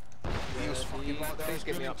enemy. Please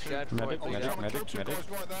get me up, Shad. Medic.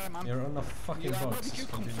 You're on a fucking box. It's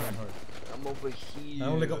gonna be very hard. I'm over here. I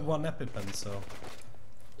only got 1 EpiPen, so.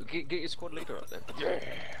 Get your squad leader up then. Yeah.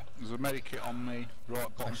 There's a medikit on me. Right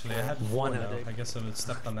bottom. Actually, I had 1 now. I guess I would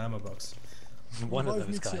step on the ammo box. One of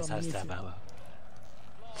those guys has to have ammo.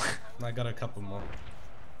 I got a couple more.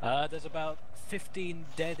 There's about 15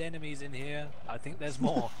 dead enemies in here. I think there's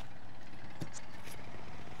more.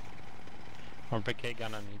 Or PK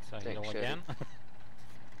gun on each side. Again.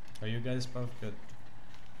 Are you guys both good?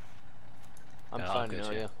 I'm fine now,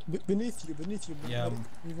 yeah. Beneath you. Yeah,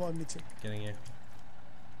 Revive me too. Getting you.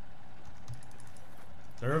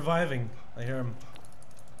 They're reviving. I hear them.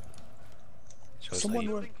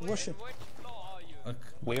 Someone rush it.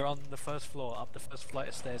 We're on the first floor. Up the first flight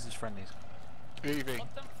of stairs is friendlies. Evie.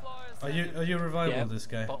 Are you revival this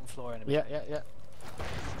guy? Bottom floor enemy. Yeah.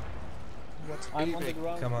 What? I'm on the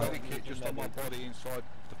ground. Come on. Medikit just on my body inside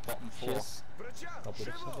the bottom floor. Yes.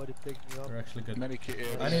 Somebody pick me up. They're actually good. Medikit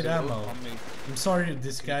here. I need ammo. On me. I'm sorry,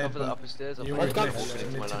 this guy. Cover the upper stairs. You were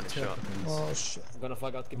glitched. I need to tip. Oh shit. I'm gonna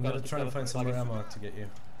flag out. Keep I'm cover. gonna try and find some more ammo to get you.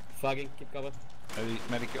 Flagging. Keep cover.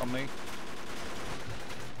 Medikit on me.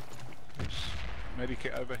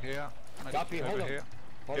 Medikit over here. Copy, Medikit hold over on. here.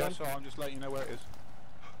 Hold Yeah, on. so I'm just letting you know where it is.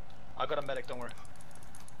 I got a medic, don't worry.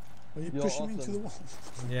 Are you You're pushing me into awesome. the wall?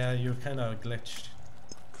 Yeah, you're kind of glitched.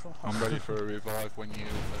 I'm ready for a revive when you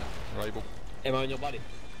are able. Am I on your body?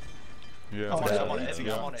 Yeah. Oh, I'm yeah, on it,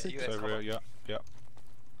 yeah. I'm on it. You It's guys over cover. here, yeah.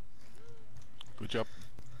 Good job.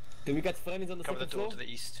 Do we get friendlies on the Cover the second door floor? to the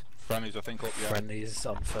east. Friendlies, I think, up, yeah. Friendlies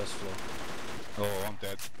on first floor. Oh, I'm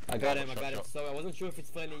dead. I got him. Shot. So I wasn't sure if it's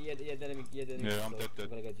friendly yet. Yeah, enemy. Yeah, I'm dead. I'm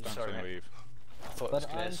gonna get you. Thanks Sorry, anyway, mate. Eve. I thought it was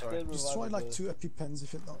But clear, I'm sorry. still Just try like revivable. 2 EpiPens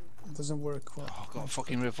if it doesn't work well. Oh, I got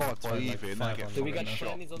fucking revived by Like Evie and I 5 get on Do we Fucking got shot.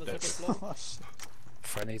 friendlies on the Dead. second floor? Oh, shit.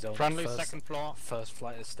 Friendlies on Friendly first, second floor. First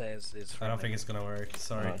flight of stairs is I friendly. don't think it's gonna work.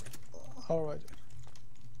 Sorry. Alright.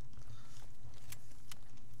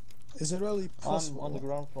 Is it really possible? I'm on the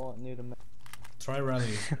ground floor near the. Try rally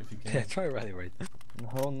if you can. Yeah, try rally raid.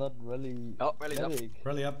 No, not really. Oh, rally's up. Medic.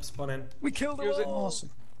 Rally up, spawn in. We killed them Use it. all! Awesome.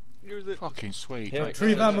 Use it. Fucking sweet. Here, Right.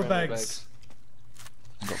 Retrieve ammo Ammo bags.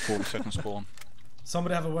 I've got 40-second spawn.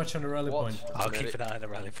 Somebody have a watch on the rally What? point. I'll Medic. keep an eye on the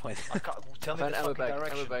rally point. I can't, tell me Find the ammo fucking bag.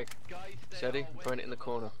 direction. Ammo bag. Shaddy, I'm throwing it in the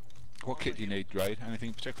corner. What kit do you need, Raid? Anything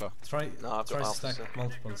in particular? Try No, I've got try officer. stack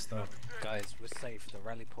multiple stuff. Guys, we're safe. The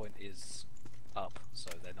rally point is up, so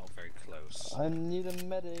they're not very close. I need a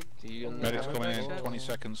medic. Do you Medic's ammo coming bag, in, Shad? 20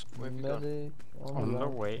 seconds. Where have you gone? Medic. On the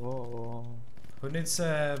way. Oh. Who needs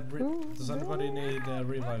does anybody need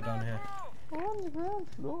revive down here? On the ground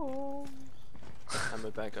floor.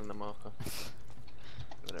 Ammo bag on the marker.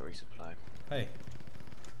 I'm gonna resupply. Hey.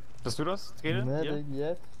 Let's do this. Let's get it. Medic,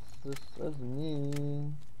 yes. This is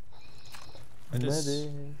me. I just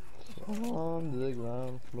Medic. On the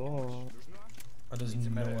ground floor. I just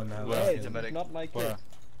no one now. Where? Hey, Needs a it's medic. not my kit. Where?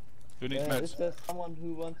 Who needs Is meds? there someone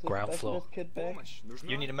who wants a Ground floor. specialist kit back?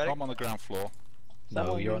 You need a medic? I'm on the ground floor. No,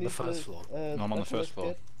 Someone you're who on the needs first a, floor. No, I'm on the first specialist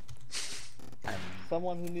floor. kit? And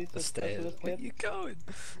Someone who needs the a stairs. specialist Where kit? you going?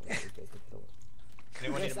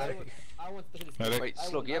 Anyone need a medic? I want specialist Medic. kit. Wait,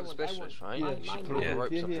 Slug, you have a specialist, right? Yeah, You should put all yeah. the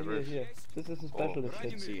ropes here, up here, the here, roof. here. This is a specialist I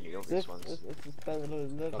kit. can see the obvious This ones. is a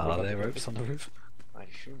specialist. Are there ropes on the roof? I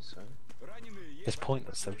assume so. It's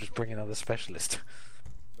pointless, they'll just bring another specialist.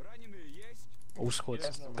 All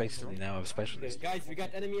squads basically now have specialists. Guys, we got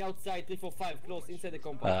enemy outside 345, close inside the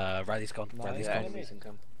compound. Rally's gone. Rally's Yeah, gone. enemies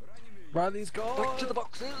income. Rally's gone. Back to the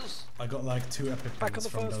boxes! I got like 2 epic Back on pens the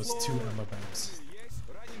from first those floor. 2 ammo bags.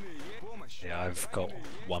 Yeah, I've got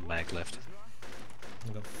 1 mag left.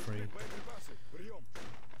 I got 3.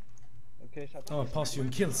 Okay, shut Oh, possum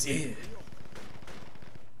kills, yeah!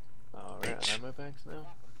 Alright, ammo bags now.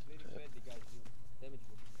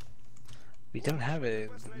 We don't have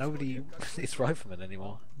it. Nobody is rifleman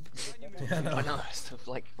anymore. Yeah, no. I know, it's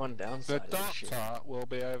like one The downside. of this shit. doctor will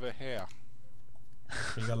be over here.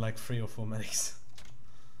 We got like 3 or 4 medics.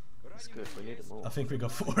 That's good, we need them all. I think we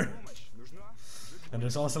got 4. And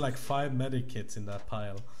there's also like 5 medic kits in that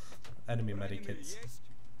pile. Enemy medic kits.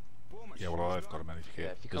 Yeah, well, I've got a medic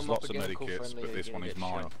kit. if you There's come up lots of against medic cool kits, friendly, but this you're one gonna is get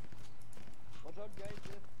mine. shot. Watch out, guys,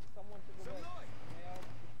 there's someone to the west.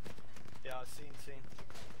 Yeah, seen.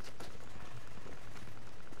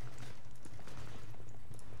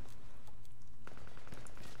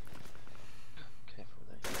 Careful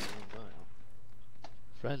there, you're doing well.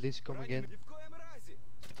 Friendlies coming in.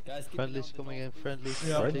 Guys, keep Friendlies it down, coming in. Friendlies,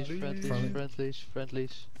 Yeah.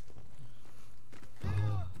 friendlies.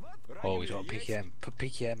 Oh, he's got a PKM. Put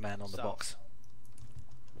PKM man on the box.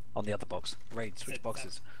 On the other box. Raid, switch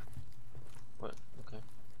boxes. What? Okay.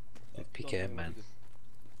 PKM man.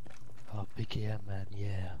 Oh, PKM man,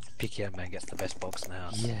 yeah. PKM man gets the best box in the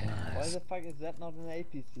house. Yeah. Why the fuck is that not an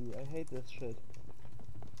APC? I hate this shit.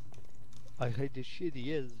 I hate this shit,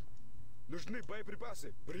 he is.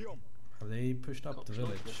 Have they pushed up the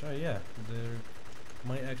village? Oh yeah, they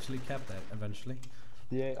might actually cap that eventually.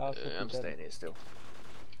 Yeah, I'm staying here still.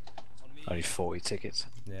 Only 40 tickets.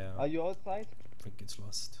 Yeah. Are you outside? I think it's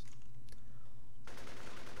lost.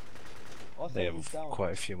 Also, They he's have down.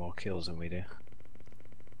 quite a few more kills than we do.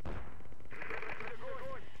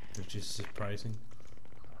 Which is surprising.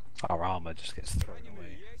 Our armor just gets thrown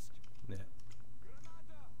away. Yeah.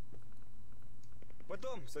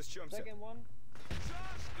 Second one.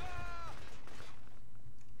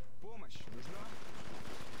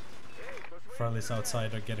 Friendlies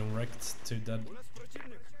outside are getting wrecked. 2 dead.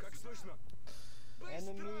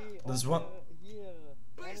 Enemy There's over one. here.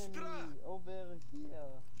 Enemy over here.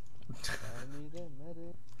 I need a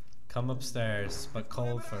medic. Come upstairs, but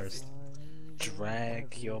call first.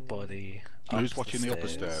 Drag your body. Who's up watching the upper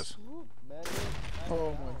stairs? Medic.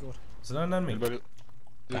 Oh my god. Is that an enemy? Anybody?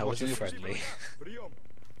 That was watching a the upper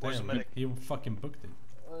friendly. Damn, he fucking booked it.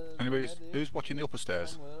 Anybody? Who's watching the upper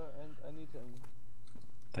stairs? And I need him.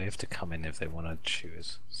 They have to come in if they want to shoot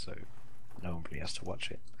us, so no one really has to watch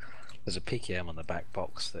it. There's a PKM on the back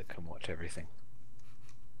box that can watch everything.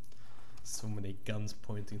 So many guns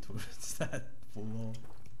pointing towards that wall.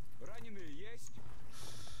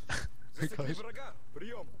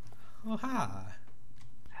 Oh hi.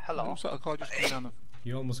 Hello. What's that guy just come down the...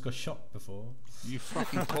 You almost got shot before. You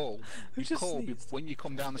fucking call. You just call sneezed? when you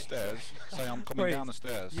come down the stairs. Say I'm coming Wait, down the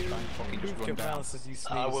stairs. Don't fucking just Move run your down. mouse as you sneeze.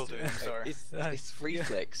 I will do, I'm sorry. It's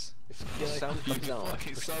reflex. If the sound comes out,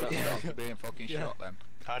 Fucking push so the button. close to being fucking shot then.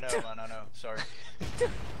 I know, man, I know. Sorry.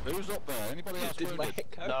 Who's up there? Anybody else Did my wounded? head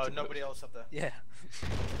go No, to nobody else up there. Yeah.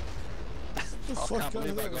 I can't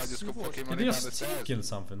believe that guy just got fucking Did running you down the just stairs. kill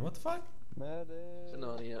something? What the fuck? It's an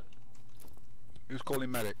Narnia. Who's calling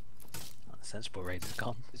medic? Sensible raid is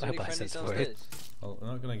gone. Is there any Bye-bye, friendlies sensible raid. downstairs? Well, we're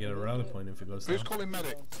not gonna get a rally point if it goes down. Who's calling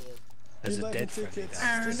medic? There's a dead friendly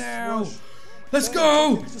down. Oh no! Let's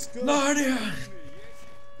go! Narnia!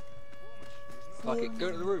 Fuck it,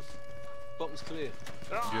 go to the roof. Bottom's clear.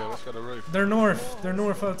 Yeah, let's go to the roof. They're north. They're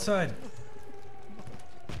north outside.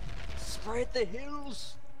 Spread the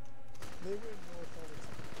hills.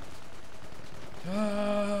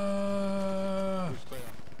 Ah. Who's clear?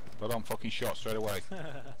 But I'm fucking shot straight away.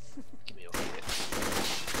 Give me a hit.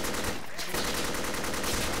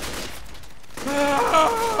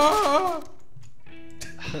 Ah.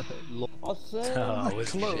 Awesome. Oh, it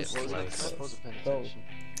was Close. close. That was a penetration.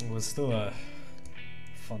 It was still a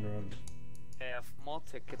fun run. I have more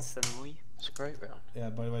tickets than we. It's a great round. Yeah,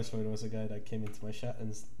 by the way, so there was a guy that came into my chat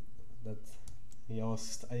and that he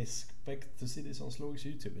asked, I expect to see this on Slog's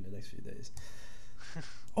YouTube in the next few days.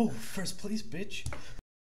 Oh, first place, bitch!